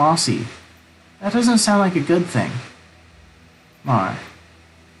to be mossy? That doesn't sound like a good thing. Alright.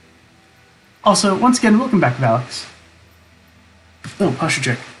 Also, once again, welcome back, Valix. Oh, posture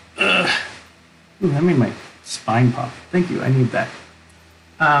check. Ugh. Ooh, that made my spine pop. Thank you, I need that.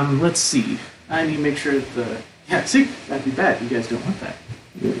 Let's see. I need to make sure that yeah, see? That'd be bad. You guys don't want that.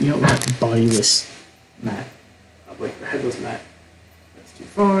 You don't want bodiless Matt. Oh, wait, the headless Matt. That's too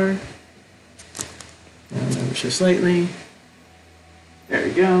far. Down ever so slightly. There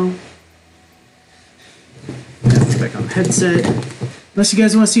we go. Let's back on the headset. Unless you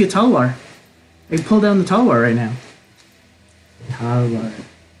guys want to see a Talwar. I can pull down the Talwar right now. Talwar. Let's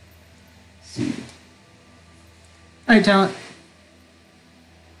see. Alright, Talent.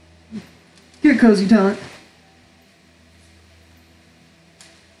 Get cozy, Talent.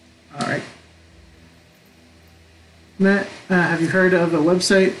 Alright. Matt, have you heard of a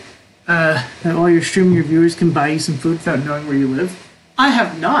website that while you're streaming your viewers can buy you some food without knowing where you live? I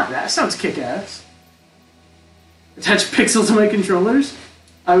have not. That sounds kick-ass. Attach Pixel to my controllers?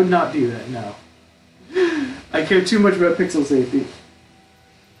 I would not do that, no. I care too much about Pixel safety.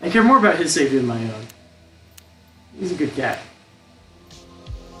 I care more about his safety than my own. He's a good cat.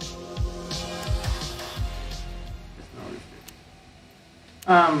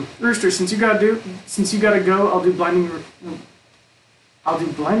 Rooster, since you gotta go, I'll do blinding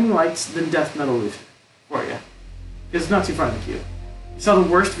lights, then death metal rooster for you. It's not too far in the queue. You saw the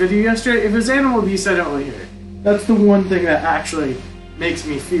worst video yesterday? If it's animal abuse, I don't really hear it. That's the one thing that actually makes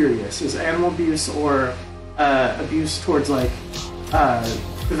me furious, is animal abuse or abuse towards, like,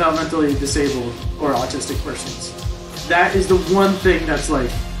 developmentally disabled or autistic persons. That is the one thing that's,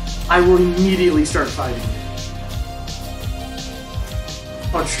 like, I will immediately start fighting.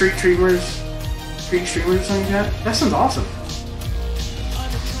 Oh, street streamers or something like that? That sounds awesome.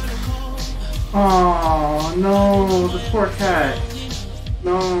 Oh, no, the poor cat.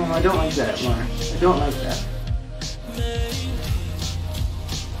 No, I don't like that, Mar. I don't like that.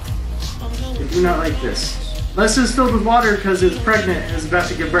 I do not like this. This is filled with water because it's pregnant and is about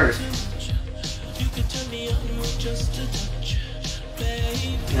to give birth.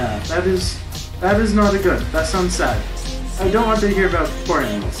 Yeah, that is not a good. That sounds sad. I don't want to hear about poor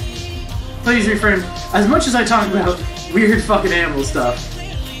animals. Please refrain. As much as I talk about weird fucking animal stuff,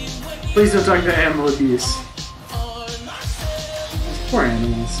 please don't talk about animal abuse. Poor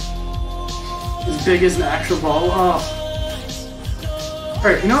animals. As big as an actual ball. Oh.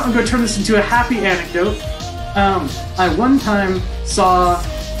 Alright, you know what? I'm going to turn this into a happy anecdote. I one time saw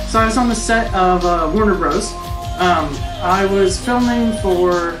I was on the set of Warner Bros. I was filming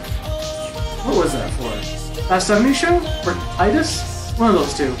for, what was that for? That 70s show? Or Titus? One of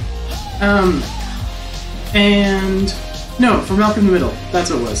those two. And, no, for Malcolm in the Middle. That's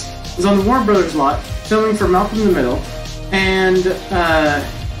what it was. I was on the Warner Brothers lot, filming for Malcolm in the Middle, and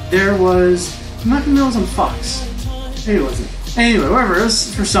there was, Malcolm in the Middle was on Fox. Maybe it wasn't. Anyway, whatever, it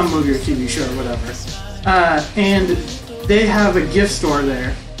was for some movie or TV show or whatever. And they have a gift store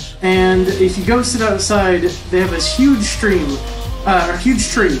there. And if you go sit outside, they have this huge stream, or huge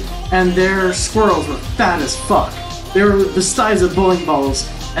tree, and their squirrels were fat as fuck. They were the size of bowling balls,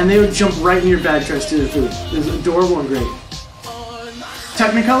 and they would jump right in your bag trying to steal the food. It was adorable and great.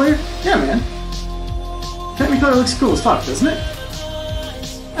 Technicolor? Yeah, man. Technicolor looks cool as fuck, doesn't it?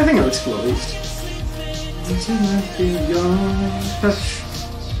 I think it looks cool at least.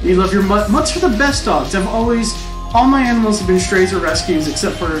 You love your mutt. Mutts are the best dogs. All my animals have been strays or rescues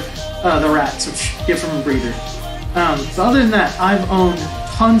except for the rats, which get from a breeder. But other than that, I've owned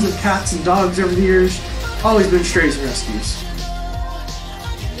tons of cats and dogs over the years. Always been strays and rescues.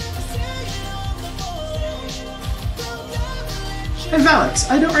 And Valix,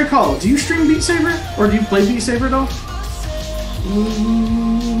 I don't recall, do you stream Beat Saber? Or do you play Beat Saber at all?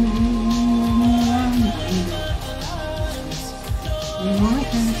 I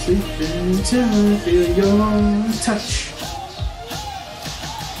can't sleep until I feel your touch.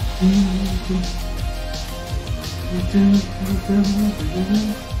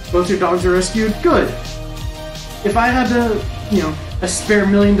 Both your dogs are rescued? Good. If I had a spare $1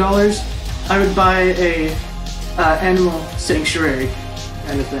 million, I would buy a animal sanctuary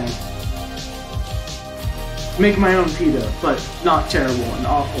kind of thing. Make my own PETA, but not terrible and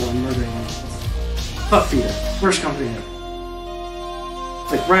awful and murdering animals. Fuck PETA. Worst company ever.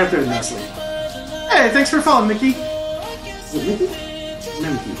 Like, right up there with Nestle. Hey, thanks for following, Mickey. Is it Mickey? No,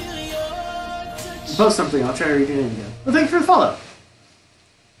 Mickey. Post something, I'll try to read your name again. Well, thank you for the follow.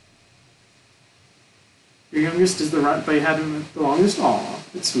 Your youngest is the runt, but you had him the longest? Aw,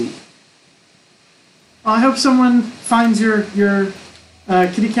 it's sweet. I hope someone finds your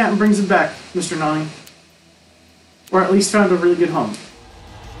kitty cat and brings it back, Mr. Nani. Or at least found a really good home.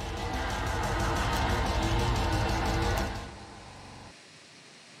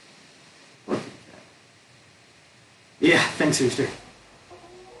 Yeah, thanks, Rooster.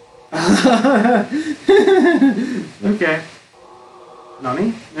 Okay.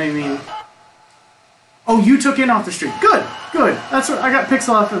 Nani? No, you mean... Oh, you took in off the street. Good, good. That's what I got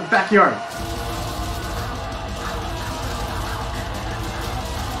Pixel off the backyard.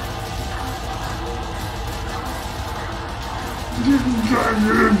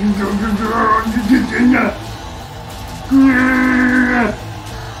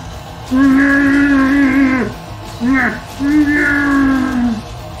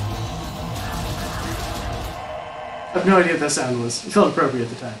 I have no idea what that sound was. It felt appropriate at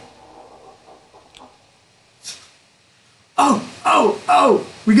the time. Oh!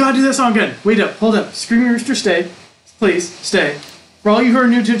 We gotta do that song again. Wait up, hold up. Screaming Rooster, stay. Please, stay. For all you who are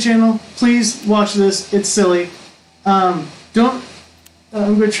new to the channel, please watch this. It's silly. I'm gonna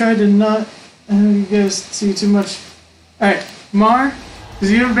try to not have you guys see too much. Alright, Mar, because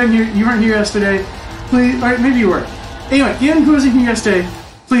you haven't been here, you weren't here yesterday. Please, alright, maybe you were. Anyway, even who wasn't here yesterday,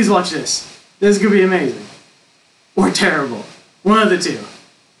 please watch this. This is gonna be amazing. Or terrible. One of the two.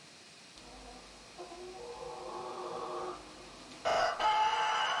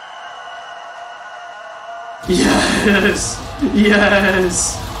 Yes!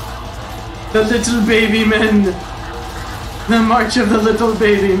 Yes! The little baby men! The march of the little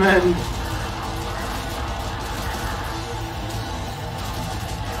baby men!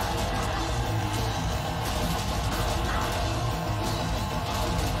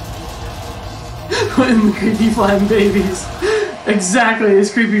 When the creepy flying babies! Exactly,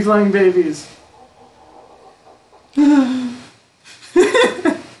 it's creepy flying babies.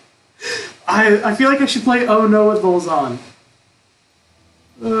 I feel like I should play Oh No with those on.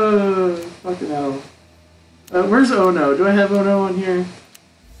 Fucking hell. Where's Oh No? Do I have Oh No on here?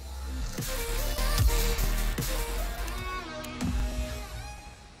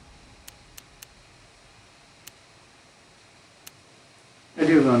 I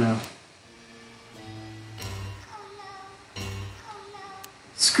do have Oh No.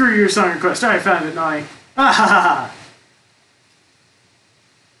 Screw your song request. I found it, Nani. Ah ha ha ha.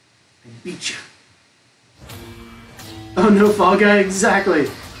 I beat you. Oh no, Fall Guy, exactly.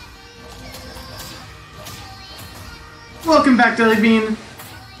 Welcome back, Jellybean.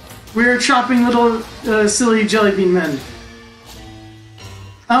 We're chopping little silly Jellybean men.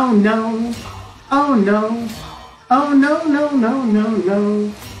 Oh no. Oh no. Oh no, no, no, no,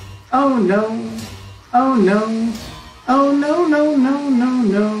 no. Oh no. Oh no. Oh no, no, no, no,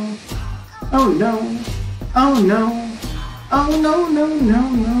 no. Oh no. Oh no. Oh no, no, no,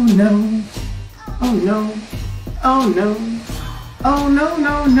 no, no. Oh no. Oh no. Oh no,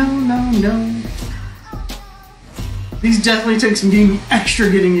 no, no, no, no. These definitely take some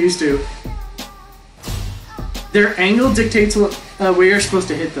getting used to. Their angle dictates what where you're supposed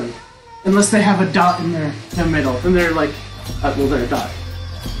to hit them. Unless they have a dot in the middle. And they're like, well, they're a dot.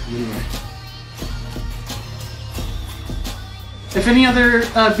 Anyway. If any other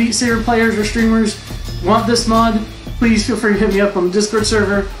Beat Saber players or streamers want this mod, please feel free to hit me up on the Discord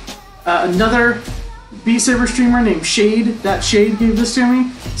server. Another Beat Saber streamer named Shade, that Shade gave this to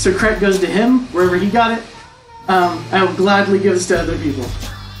me, so credit goes to him, wherever he got it. I will gladly give this to other people.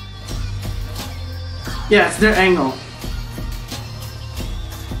 Yeah, it's their angle.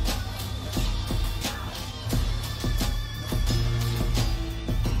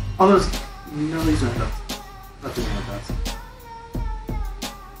 All those... No, these aren't dots. Nothing like dots.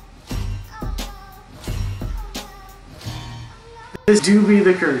 This do be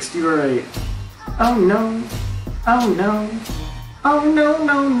the cursed, you are right. Oh no. Oh no. Oh no,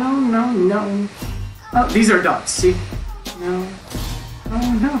 no, no, no, no. Oh, these are dots, see? No.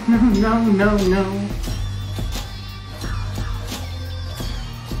 Oh no, no, no, no, no.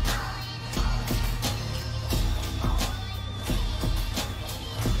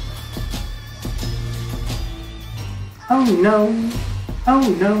 Oh no. Oh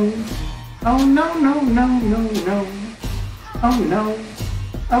no. Oh no, no, no, no, no. Oh no.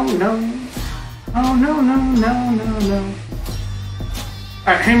 Oh no. Oh no, no, no, no, no.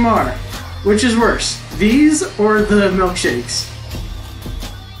 Alright, hey Mar. Which is worse? These or the milkshakes?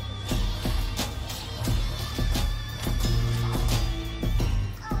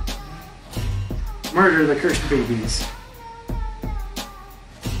 Murder the cursed babies.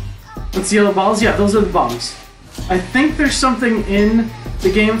 What's the yellow balls? Yeah, those are the bombs. I think there's something in the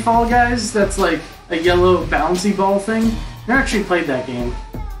game Fall Guys that's like a yellow bouncy ball thing. I never actually played that game.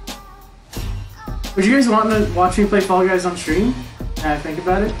 Would you guys want to watch me play Fall Guys on stream? Now I think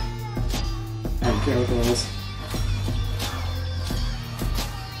about it. I don't care what it is.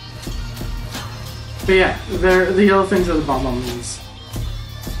 But yeah, the yellow things are the bomb bombs.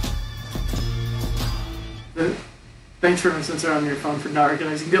 Thanks for my sensor on your phone for not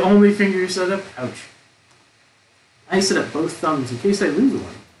recognizing the only finger you set up. Ouch. I set up both thumbs in case I lose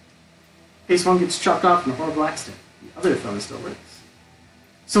one. In case one gets chopped off in a horrible accident. The other thumb still works.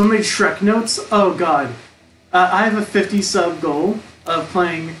 Someone made Shrek notes? Oh god. I have a 50 sub goal of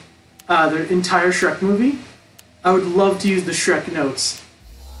playing the entire Shrek movie. I would love to use the Shrek notes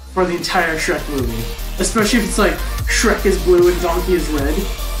for the entire Shrek movie. Especially if it's like Shrek is blue and Donkey is red.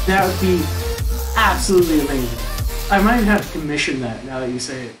 That would be absolutely amazing. I might have to commission that now that you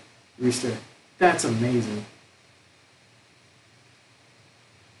say it, Rooster. That's amazing.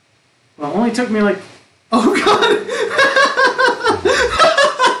 Well, it only took me like... Oh god!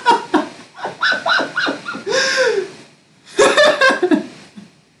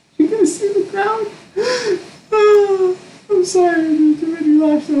 You gonna see the crowd? Oh, I'm sorry, I didn't make you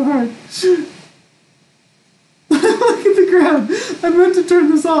laugh so hard. Look at the crowd! I meant to turn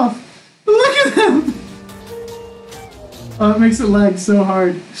this off. Look at them! Oh, it makes it lag so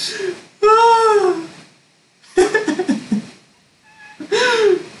hard. Ah.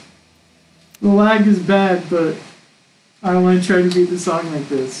 The lag is bad, but I want to try to beat the song like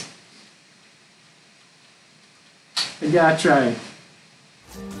this. I gotta try.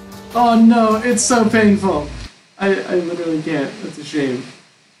 Oh no, it's so painful. I literally can't. That's a shame.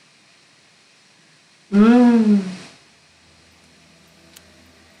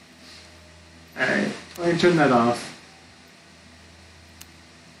 Alright, let me turn that off.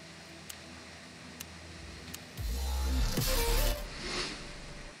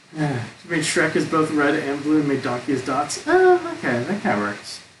 I made Shrek as both red and blue and made Donkey as dots. Oh, okay, that kind of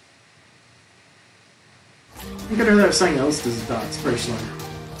works. I think I'd rather have something else as dots, personally.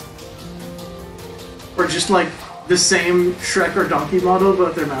 Or just like the same Shrek or Donkey model, but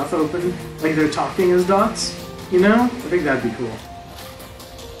with their mouth open, like they're talking as dots. You know? I think that'd be cool.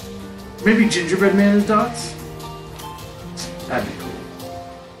 Maybe Gingerbread Man as dots? That'd be cool.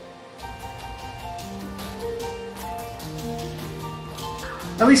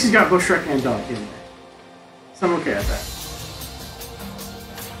 At least he's got both Shrek and Donkey in there. So I'm okay at that.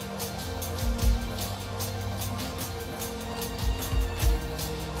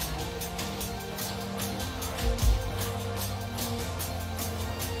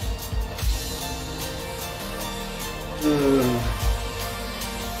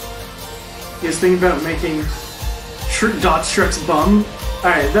 You guys think about making Dot Shrek's bum?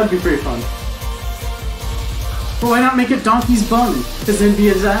 Alright, that'd be pretty fun. But why not make it Donkey's bum? Because then it'd be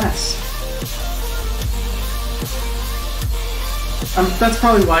his ass. That's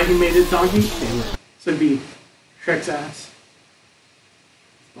probably why he made it Donkey. Anyway, so it'd be Shrek's ass.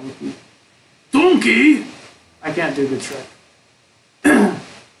 Donkey. Donkey! I can't do good Shrek.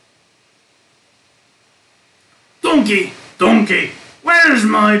 Donkey! Donkey! Where's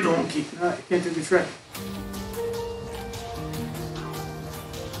my donkey? No, I can't do good Shrek.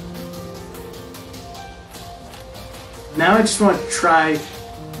 Now I just want to try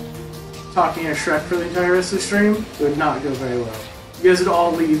talking as Shrek for the entire rest of the stream. It would not go very well. You guys would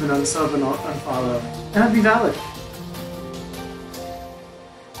all leave and unsub and unfollow. And that'd be valid.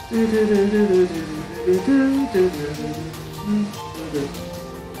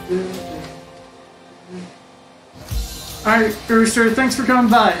 Alright, Rooster, thanks for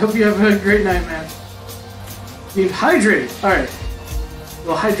coming by. Hope you have a great night, man. You need hydrate. Alright.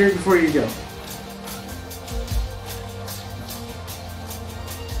 Well, hydrate before you go.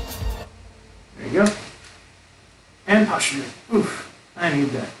 There you go. And posture. Oof. I need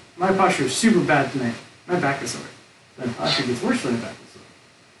that. My posture is super bad tonight. My back is sore. Then posture gets worse when my back is sore.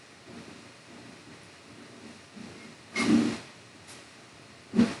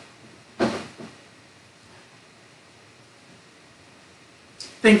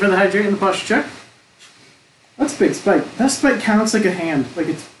 Thank you for the hydrate and the posture check. That's a big spike. That spike counts like a hand, like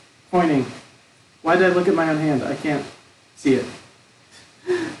it's pointing. Why did I look at my own hand? I can't see it.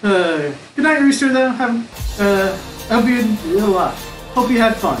 Good night, Rooster, though. Hope you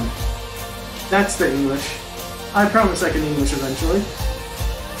had fun. That's the English. I promise I can English eventually.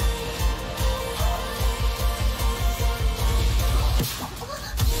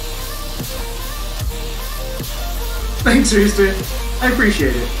 Thanks, Rooster. I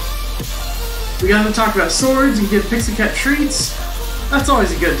appreciate it. We got to talk about swords and give Pixie Cat treats. That's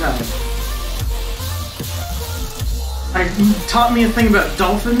always a good time. You taught me a thing about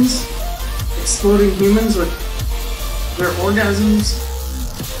dolphins exploding humans with their orgasms.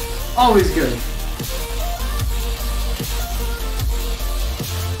 Always good.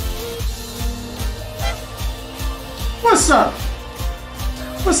 What's up?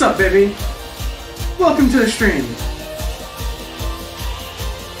 What's up, baby? Welcome to the stream.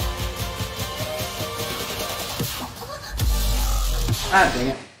 Ah, dang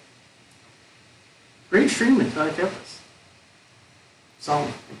it. Great stream until I failed this. Saw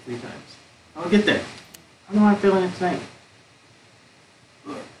him like 3 times. I'll get there. I don't know how I'm feeling it tonight.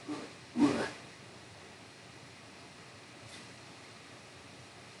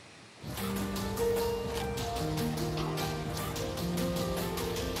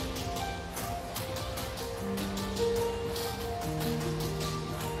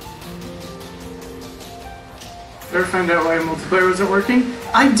 Ever find out why multiplayer wasn't working?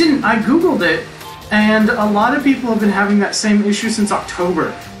 I didn't. I googled it, and a lot of people have been having that same issue since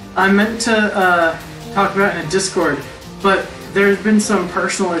October. I meant to talk about it in a Discord, but there's been some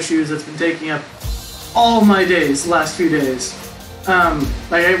personal issues that's been taking up all my days, last few days.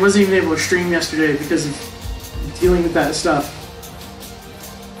 Like I wasn't even able to stream yesterday because of dealing with that stuff.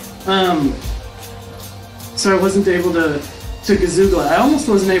 So I wasn't able to Gazoogle. I almost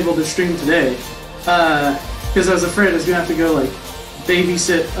wasn't able to stream today. Because I was afraid I was going to have to go, like,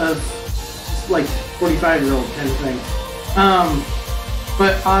 babysit a, like, 45-year-old kind of thing.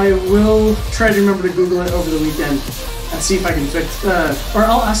 But I will try to remember to Google it over the weekend and see if I can fix, or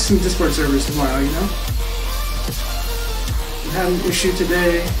I'll ask some Discord servers tomorrow, you know? We had an issue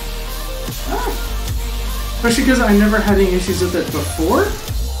today. Especially because I never had any issues with it before.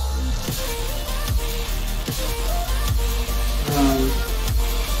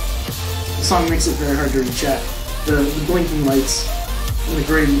 The song makes it very hard to read chat. The blinking lights and the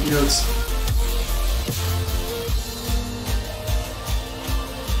gradient notes.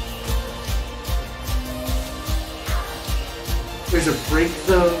 there's a break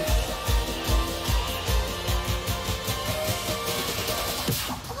though.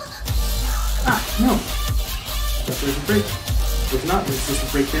 Ah, no. I thought there's a break. There's not, there's just a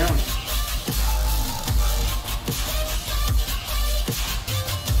breakdown.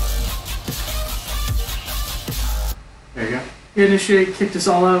 There you go. Initiate kicked us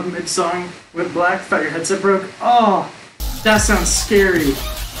all out mid-song, went black, thought your headset broke. Oh, that sounds scary.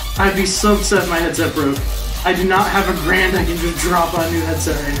 I'd be so upset if my headset broke. I do not have a grand I can just drop on a new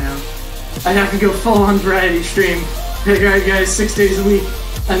headset right now. I'd have to go full-on variety stream. Hey, alright guys, 6 days a week.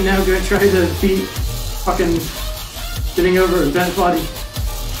 I'm now gonna try to beat fucking getting over a bent body.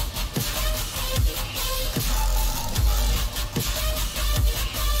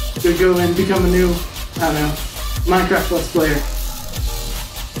 Could go and become a new, I don't know, Minecraft Let's Player.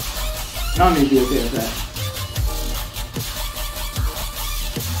 I'll need to be okay with that.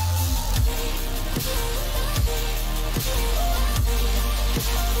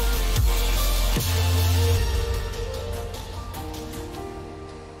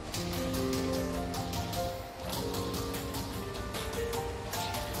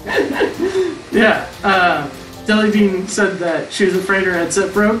 Yeah, Jellybean said that she was afraid her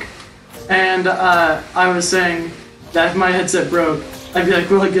headset broke, and I was saying that if my headset broke, I'd be like,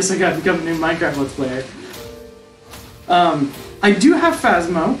 well, I guess I gotta become a new Minecraft Let's Player. I do have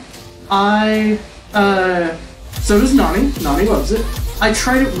Phasmo. So does Nani. Nani loves it. I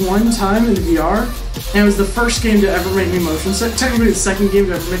tried it one time in VR, and it was the first game to ever make me motion sick. Technically the second game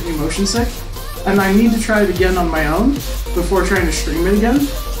to ever make me motion sick. And I need to try it again on my own before trying to stream it again,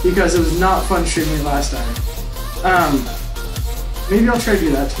 because it was not fun streaming it last time. Maybe I'll try to do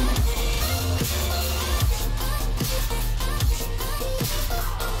that tomorrow.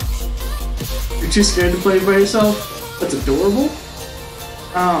 You're too scared to play by yourself? That's adorable.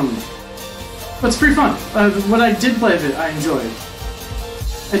 But it's pretty fun. When I did play it, I enjoyed.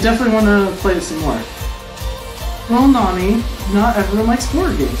 I definitely want to play it some more. Well, Nani, not everyone likes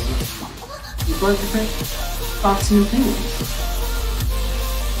horror games. People have different thoughts and opinions.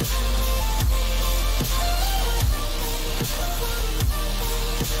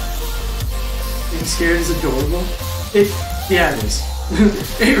 Being scared is adorable. Yeah, it is.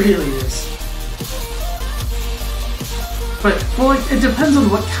 It really is. But, well, like, it depends on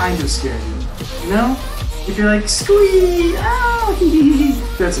what kind of scare you know? If you're like, squee, ow,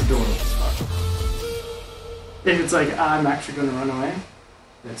 that's adorable as fuck. If it's like, I'm actually going to run away,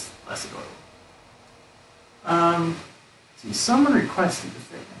 that's less adorable. See, someone requested the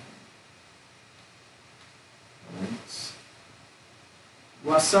thing. Right.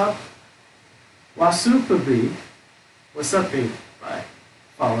 What's up? Wasupabi. What's up, baby? Bye.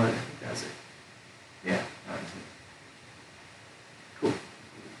 Follow it. That's it. Yeah. Cool.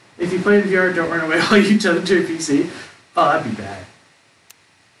 If you play in VR, don't run away while you jump to your PC. Oh, that'd be bad.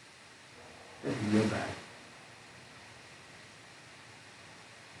 That'd be real bad.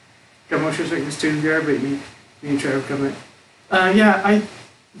 Got motion sickness too in VR, but you can try to overcome it. Yeah,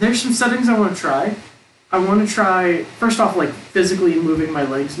 there's some settings I want to try. I want to try, first off, like physically moving my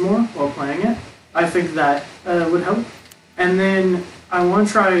legs more while playing it. I think that would help. And then I want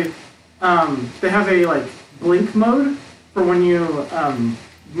to try, they have a like blink mode for when you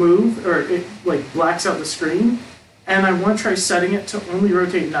move, or it like blacks out the screen. And I want to try setting it to only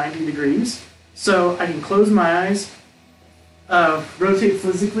rotate 90 degrees. So I can close my eyes, rotate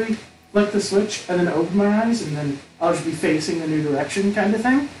physically, flick the switch, and then open my eyes, and then I'll just be facing the new direction kind of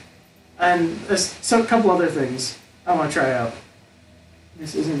thing. And so a couple other things I want to try out.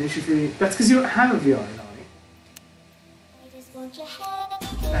 This isn't an issue for you. That's because you don't have a VR, Nani.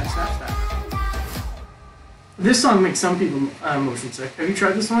 That's that. This song makes some people motion sick. Have you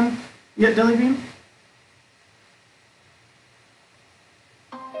tried this one yet, Jellybean?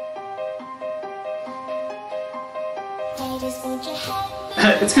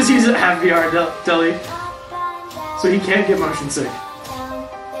 It's because he doesn't have VR, Deli. So he can't get motion sick.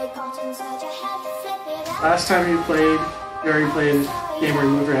 Last time you already played a game where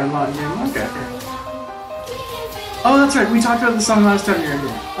you moved around a lot in game? Okay. Oh, that's right, we talked about the song last time you were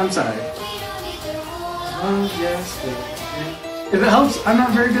here. I'm sorry. Oh, yes. If it helps, I'm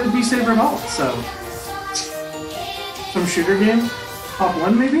not very good at Beat Saber at all, so. Some shooter game? Pop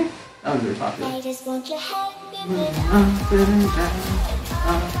 1 maybe? That was very popular. Up and down,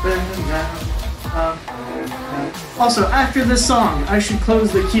 up and down. Also, after this song, I should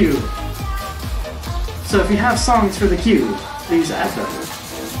close the queue. So if you have songs for the queue, please add those.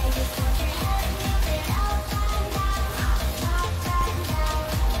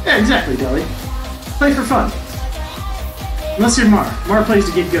 Yeah, exactly, Deli. Play for fun. Unless you're Mar. Mar plays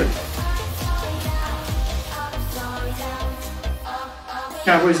to get good.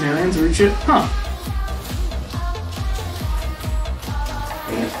 Cowboys and aliens, weird shit. Huh.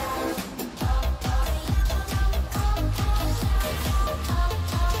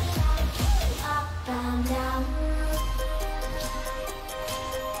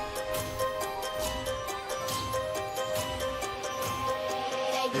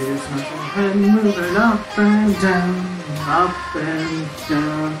 There's nothing moving up and down, up and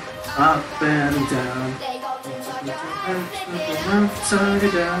down, up and down.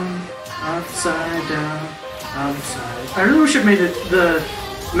 Upside down, upside down, upside. I really wish it made it the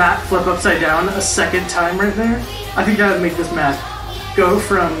map flip upside down a second time right there. I think that would make this map go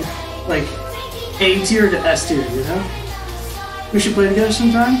from like A tier to S tier, you know? We should play together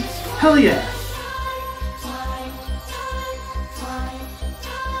sometime? Hell yeah!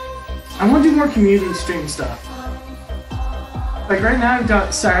 I want to do more community stream stuff. Like right now I've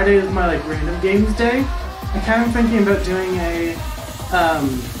got Saturday as my like random games day. I'm kind of thinking about doing a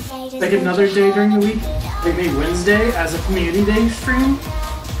like another day during the week, like maybe Wednesday as a community day stream.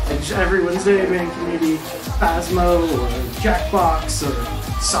 Like just every Wednesday I'm in community Phasmo or Jackbox or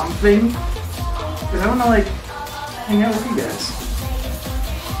something. Because I want to like hang out with you guys.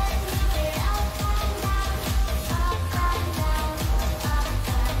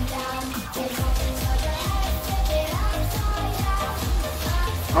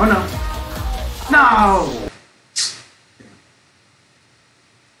 Oh no. No!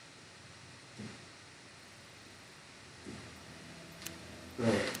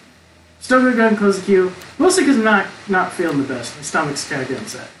 Still gonna go ahead and close the queue. Mostly because I'm not feeling the best. My stomach's kind of getting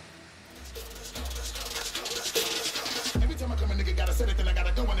upset.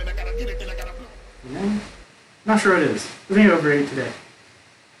 Not sure what it is. I think I overate today.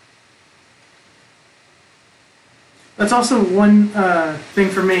 That's also one thing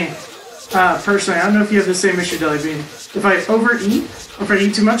for me, personally. I don't know if you have the same issue, Deli Bean. If I overeat, or if I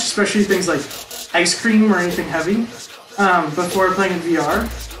eat too much, especially things like ice cream or anything heavy, before playing in VR,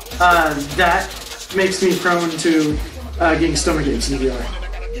 that makes me prone to getting stomach aches in VR.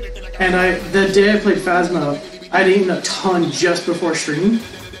 And the day I played Phasmo, I'd eaten a ton just before stream.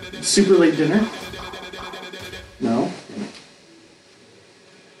 Super late dinner. No.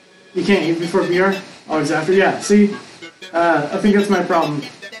 You can't eat before VR? Always after? Yeah, see? I think that's my problem.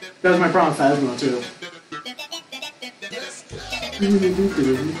 That was my problem with Phasmo, too.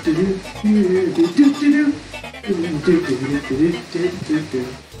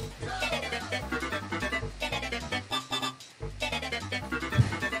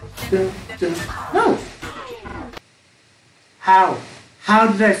 No! How? How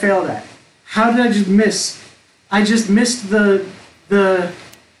did I fail that? How did I just miss? I just missed the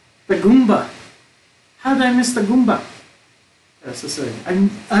Goomba. How did I miss the Goomba? That's the thing.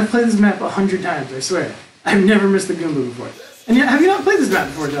 I've played this map 100 times, I swear. I've never missed the Goomba before. And yet, have you not played this map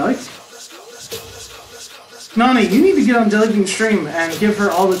before, Deli? Nani, you need to get on Deli Bean's stream and give her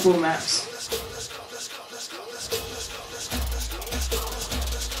all the cool maps.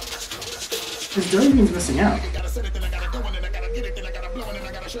 Because Deli Bean's missing out.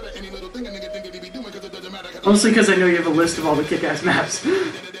 Mostly because I know you have a list of all the kick-ass maps.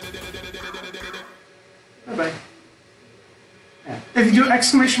 Bye-bye. Yeah. If you do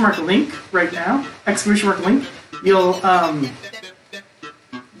exclamation mark link right now, exclamation mark link, you'll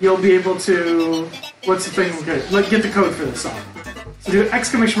be able to, what's the thing? Okay, get the code for this song. So do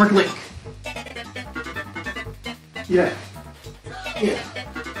exclamation mark link. Yeah. Yeah.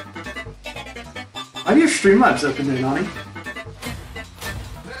 Why do you have Streamlabs open there, Nani?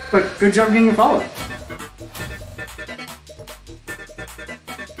 But good job getting a follow.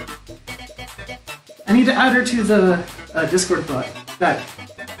 I need to add her to the Discord bot. That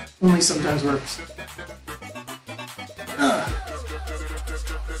only sometimes works.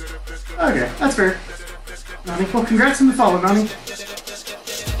 Okay, that's fair. Nani, well, congrats on the follow, Nani.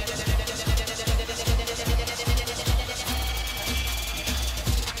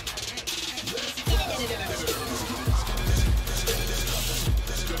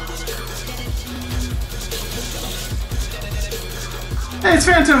 Hey, it's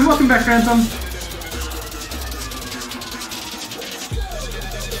Phantom! Welcome back, Phantom!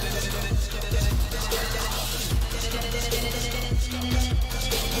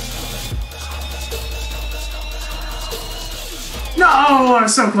 No! I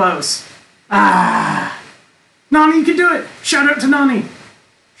was so close! Ah! Nani, you can do it! Shout out to Nani!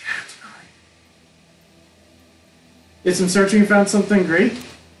 Shout out to Nani. Did some searching and found something great?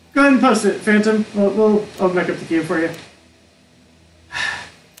 Go ahead and post it, Phantom. I'll back up the queue for you.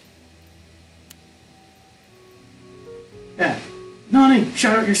 Yeah. Nani,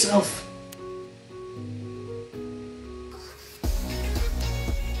 shout out yourself.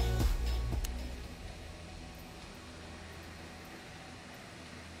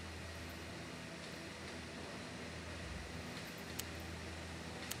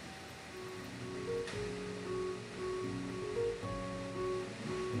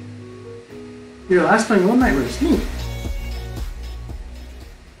 Your last playing One Night Rose. Neat.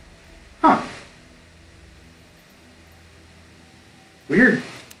 Huh. Weird.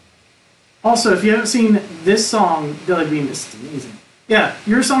 Also, if you haven't seen this song, Jelly Bean, this is amazing. Yeah,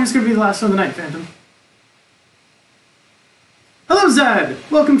 your song is going to be the last one of the night, Phantom. Hello, Zad!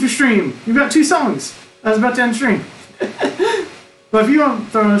 Welcome to stream. You've got 2 songs. I was about to end stream. But if you want to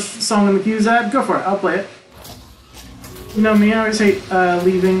throw a song in the queue, Zad, go for it. I'll play it. You know me, I always hate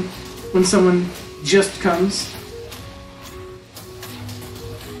leaving when someone just comes.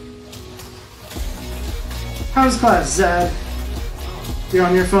 How's class, Zad? You're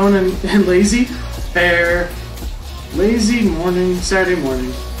on your phone and lazy? Fair. Lazy morning, Saturday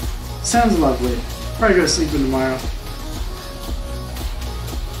morning. Sounds lovely. Probably go sleeping tomorrow.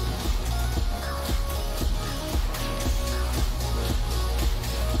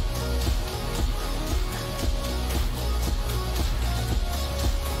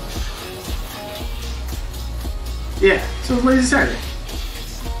 Yeah, so it's lazy Saturday.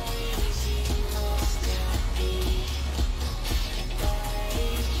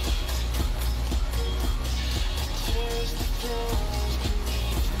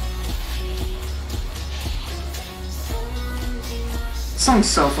 This song's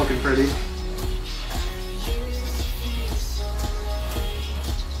so fucking pretty.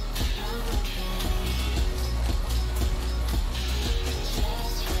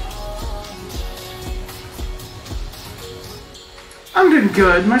 I'm doing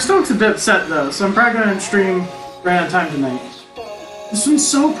good. My stomach's a bit upset though, so I'm probably gonna stream right on time tonight. This one's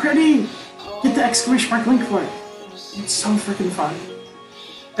so pretty! Get the exclamation mark link for it. It's so freaking fun.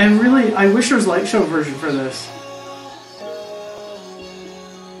 And really, I wish there was a light show version for this.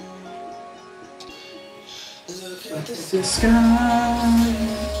 Look at the sky.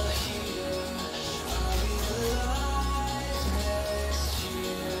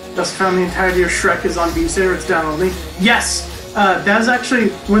 Just found the entirety of Shrek is on Beat Saber. It's down only. Yes! That is actually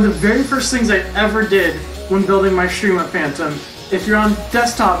one of the very first things I ever did when building my stream at Phantom. If you're on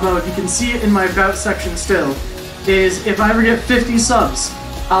desktop mode, you can see it in my About section still, is if I ever get 50 subs,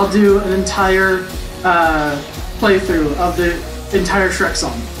 I'll do an entire playthrough of the entire Shrek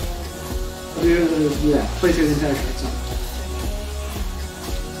song. Yeah, playthrough the entire Shrek song.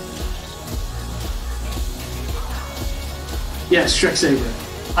 Yes, Shrek Saber.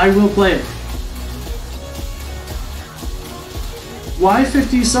 I will play it. Why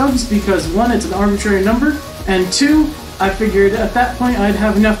 50 subs? Because 1, it's an arbitrary number, and 2, I figured at that point I'd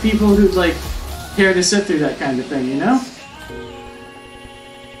have enough people who'd like care to sit through that kind of thing, you know?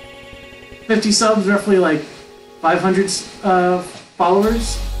 50 subs, roughly like 500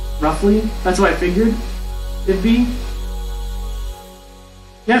 followers, roughly. That's what I figured it'd be.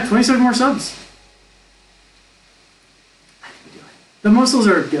 Yeah, 27 more subs. The most of those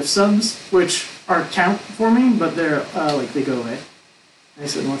are gift subs, which are count for me, but they're like they go away. I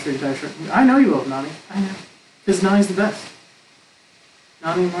said, watch your entire shirt. I know you will, Nani. I know. Because Nani's the best.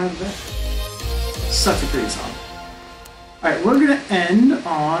 Nani and I are the best. Such a pretty song. Alright, we're going to end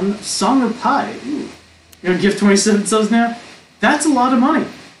on Song of Pie. Ooh. You're going to give 27 subs now? That's a lot of money.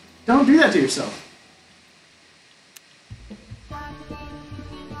 Don't do that to yourself.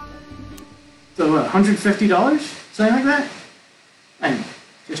 So what, $150? Something like that? I know.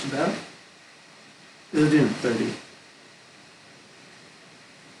 Just about. Because they're doing 30.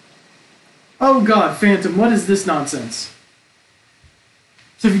 Oh god, Phantom, what is this nonsense?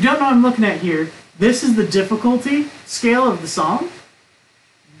 So if you don't know what I'm looking at here, this is the difficulty scale of the song.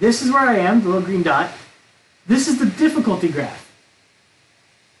 This is where I am, the little green dot. This is the difficulty graph.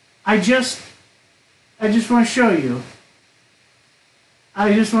 I just want to show you.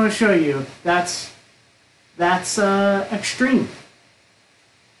 I just want to show you. That's extreme.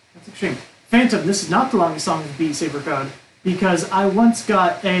 That's extreme. Phantom, this is not the longest song of Beat Saber Code. Because I once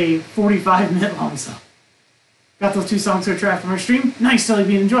got a 45-minute long song. Got those 2 songs to attract from our stream. Nice, Jelly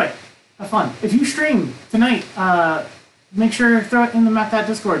Bean, enjoy it. Have fun. If you stream tonight, make sure to throw it in the Matt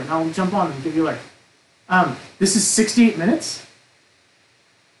Discord, and I'll jump on and give you a like. This is 68 minutes.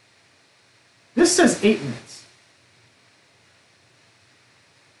 This says 8 minutes.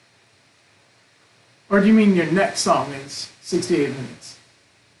 Or do you mean your next song is 68 minutes?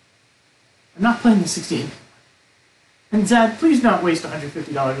 I'm not playing the 68 minutes. And Zad, please don't waste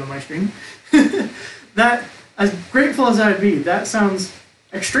 $150 on my stream. That, as grateful as I'd be, that sounds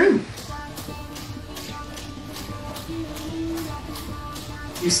extreme.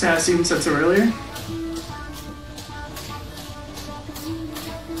 Used to have seen said so earlier.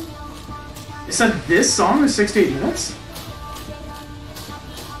 It said this song is 68 minutes?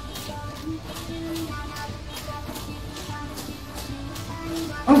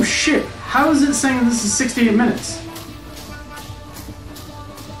 Oh shit, How is it saying this is 68 minutes?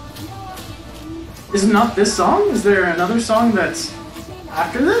 Is it not this song? Is there another song that's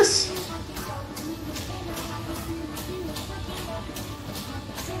after this?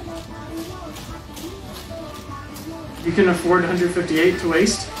 You can afford 158 to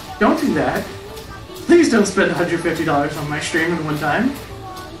waste? Don't do that. Please don't spend $150 on my stream in one time.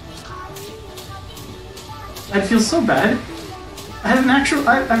 I'd feel so bad. I have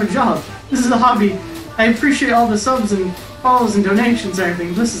I have a job. This is a hobby. I appreciate all the subs and follows and donations and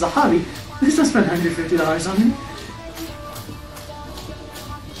everything. This is a hobby. Please don't spend $150 on me.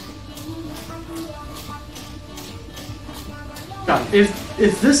 God,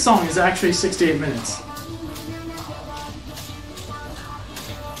 if this song is actually 68 minutes.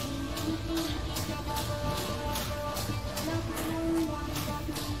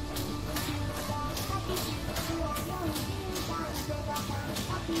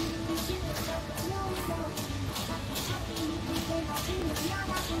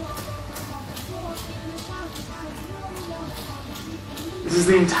 This is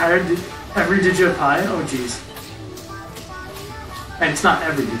the entire, every digit of pi? Oh jeez. And it's not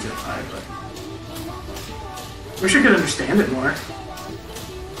every digit of pi, but... Wish I could understand it more.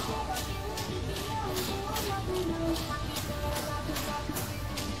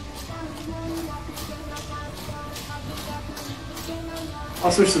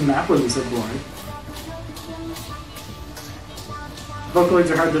 Also, some map limits are boring. Vocaloids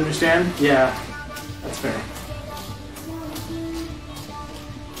are hard to understand? Yeah, that's fair.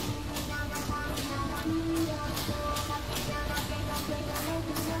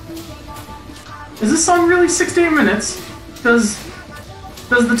 Is this song really 68 minutes? Does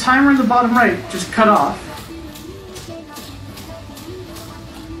the timer in the bottom right just cut off?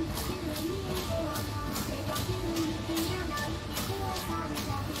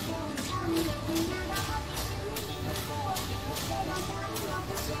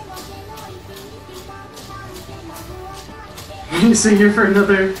 You sit here for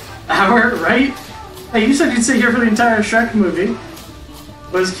another hour, right? Hey, you said you'd sit here for the entire Shrek movie.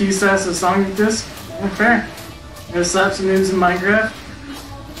 Was Q-Stats a song like this? Yeah, fair. Gonna slap some news in Minecraft?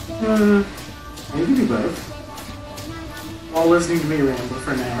 Maybe do both. While listening to me ramble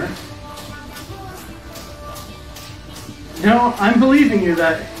for an hour. No, I'm believing you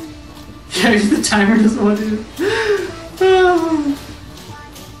that... Yeah, the timer doesn't want to...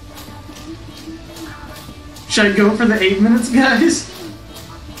 Should I go for the 8 minutes, guys?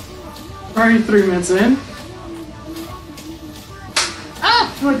 Already 3 minutes in.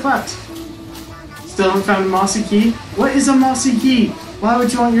 Ah! Oh, I clapped. Still haven't found a mossy key? What is a mossy key? Why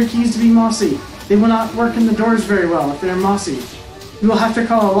would you want your keys to be mossy? They will not work in the doors very well if they're mossy. You will have to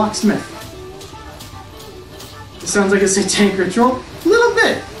call a locksmith. It sounds like a satanic ritual. A little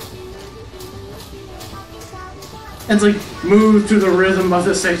bit. And it's like, move to the rhythm of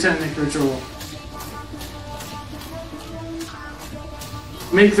the satanic ritual.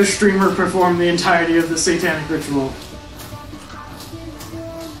 Make the streamer perform the entirety of the satanic ritual.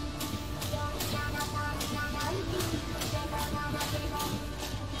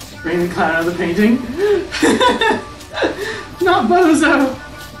 Bring the clown out of the painting. Not Bozo!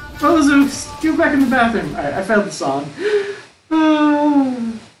 Bozo, go back in the bathroom. Alright, I failed the song.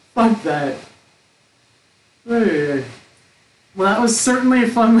 Fuck that. Well, that was certainly a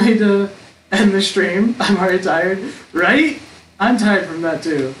fun way to end the stream. I'm already tired. Right? I'm tired from that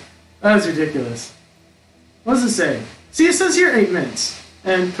too. That was ridiculous. What does it say? See, it says here 8 minutes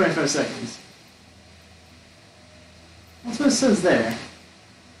and 25 seconds. That's what it says there.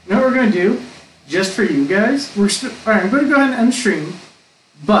 You know what we're going to do? Just for you guys? Alright, I'm going to go ahead and end the stream.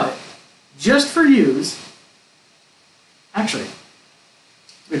 But, just for yous... Actually,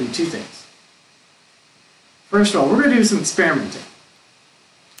 we're going to do 2 things. First of all, we're going to do some experimenting.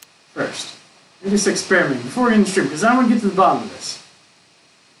 First. We're going to do some experimenting before we end the stream, because I want to get to the bottom of this.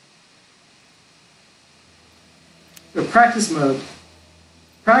 Go practice mode.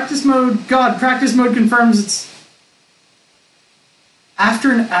 Practice mode, God, practice mode confirms it's...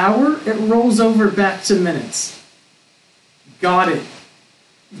 After an hour, it rolls over back to minutes. Got it.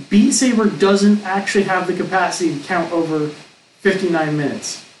 Beat Saber doesn't actually have the capacity to count over 59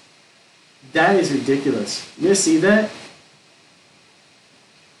 minutes. That is ridiculous. You guys see that?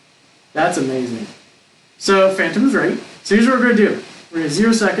 That's amazing. So, Phantom is right. So here's what we're going to do. We're going to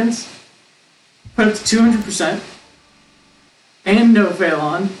 0 seconds, put it to 200%, and no fail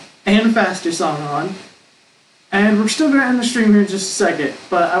on, and faster song on, and we're still going to end the stream here in just a second,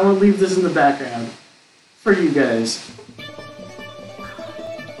 but I want to leave this in the background for you guys.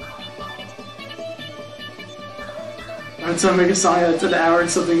 I'd so make a song that's an hour and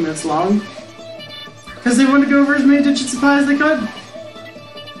something that's long. Because they want to go over as many digits of pi as they could.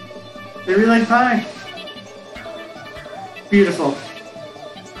 They really like pi. Beautiful.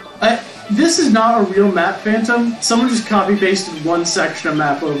 This is not a real map, Phantom. Someone just copy-pasted one section of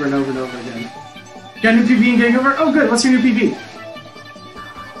map over and over and over again. Got a new PV and getting over? Oh good, what's your new PV?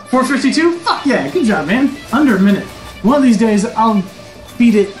 452? Fuck yeah, good job, man. Under a minute. One of these days, I'll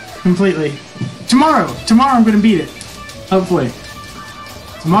beat it completely. Tomorrow I'm gonna beat it. Hopefully.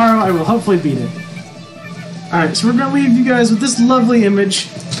 Tomorrow I will hopefully beat it. Alright, so we're gonna leave you guys with this lovely image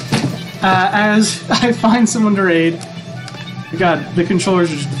as I find someone to raid. God, the controllers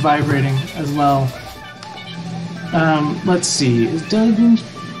are just vibrating as well. Let's see. Is Doug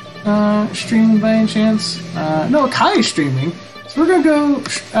streaming by any chance? No, Kai is streaming. So we're gonna go,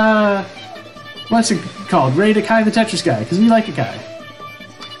 what's it called? Raid Akai the Tetris guy, because we like Akai.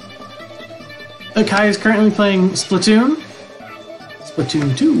 Akai is currently playing Splatoon.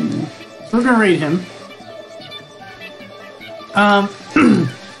 Splatoon 2. So we're gonna raid him. Gotta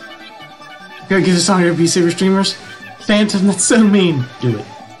give a song to Beat Saber streamers. Phantom, that's so mean. Do it.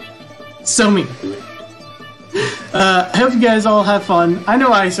 So mean. Do it. I hope you guys all have fun. I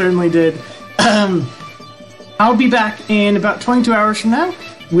know I certainly did. I'll be back in about 22 hours from now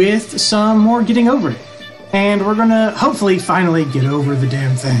with some more Getting Over It. And we're gonna hopefully finally get over the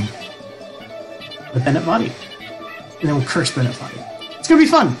damn thing. With Bennett Body. And then we'll curse Bennett Body. It's gonna be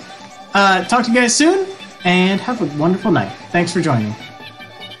fun. Talk to you guys soon, and have a wonderful night. Thanks for joining.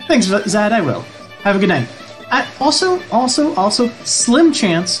 Thanks, Zad, I will. Have a good night. Also, slim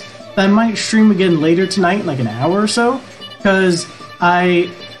chance that I might stream again later tonight, like an hour or so, because I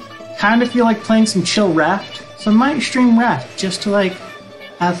kind of feel like playing some chill Raft, so I might stream Raft just to, like,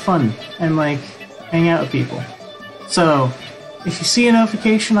 have fun and, like, hang out with people. So, if you see a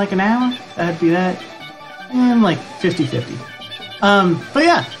notification like an hour, that'd be that, and, like, 50-50. But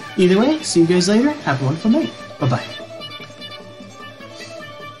yeah, either way, see you guys later, have a wonderful night. Bye-bye.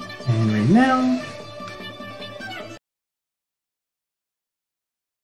 And right now...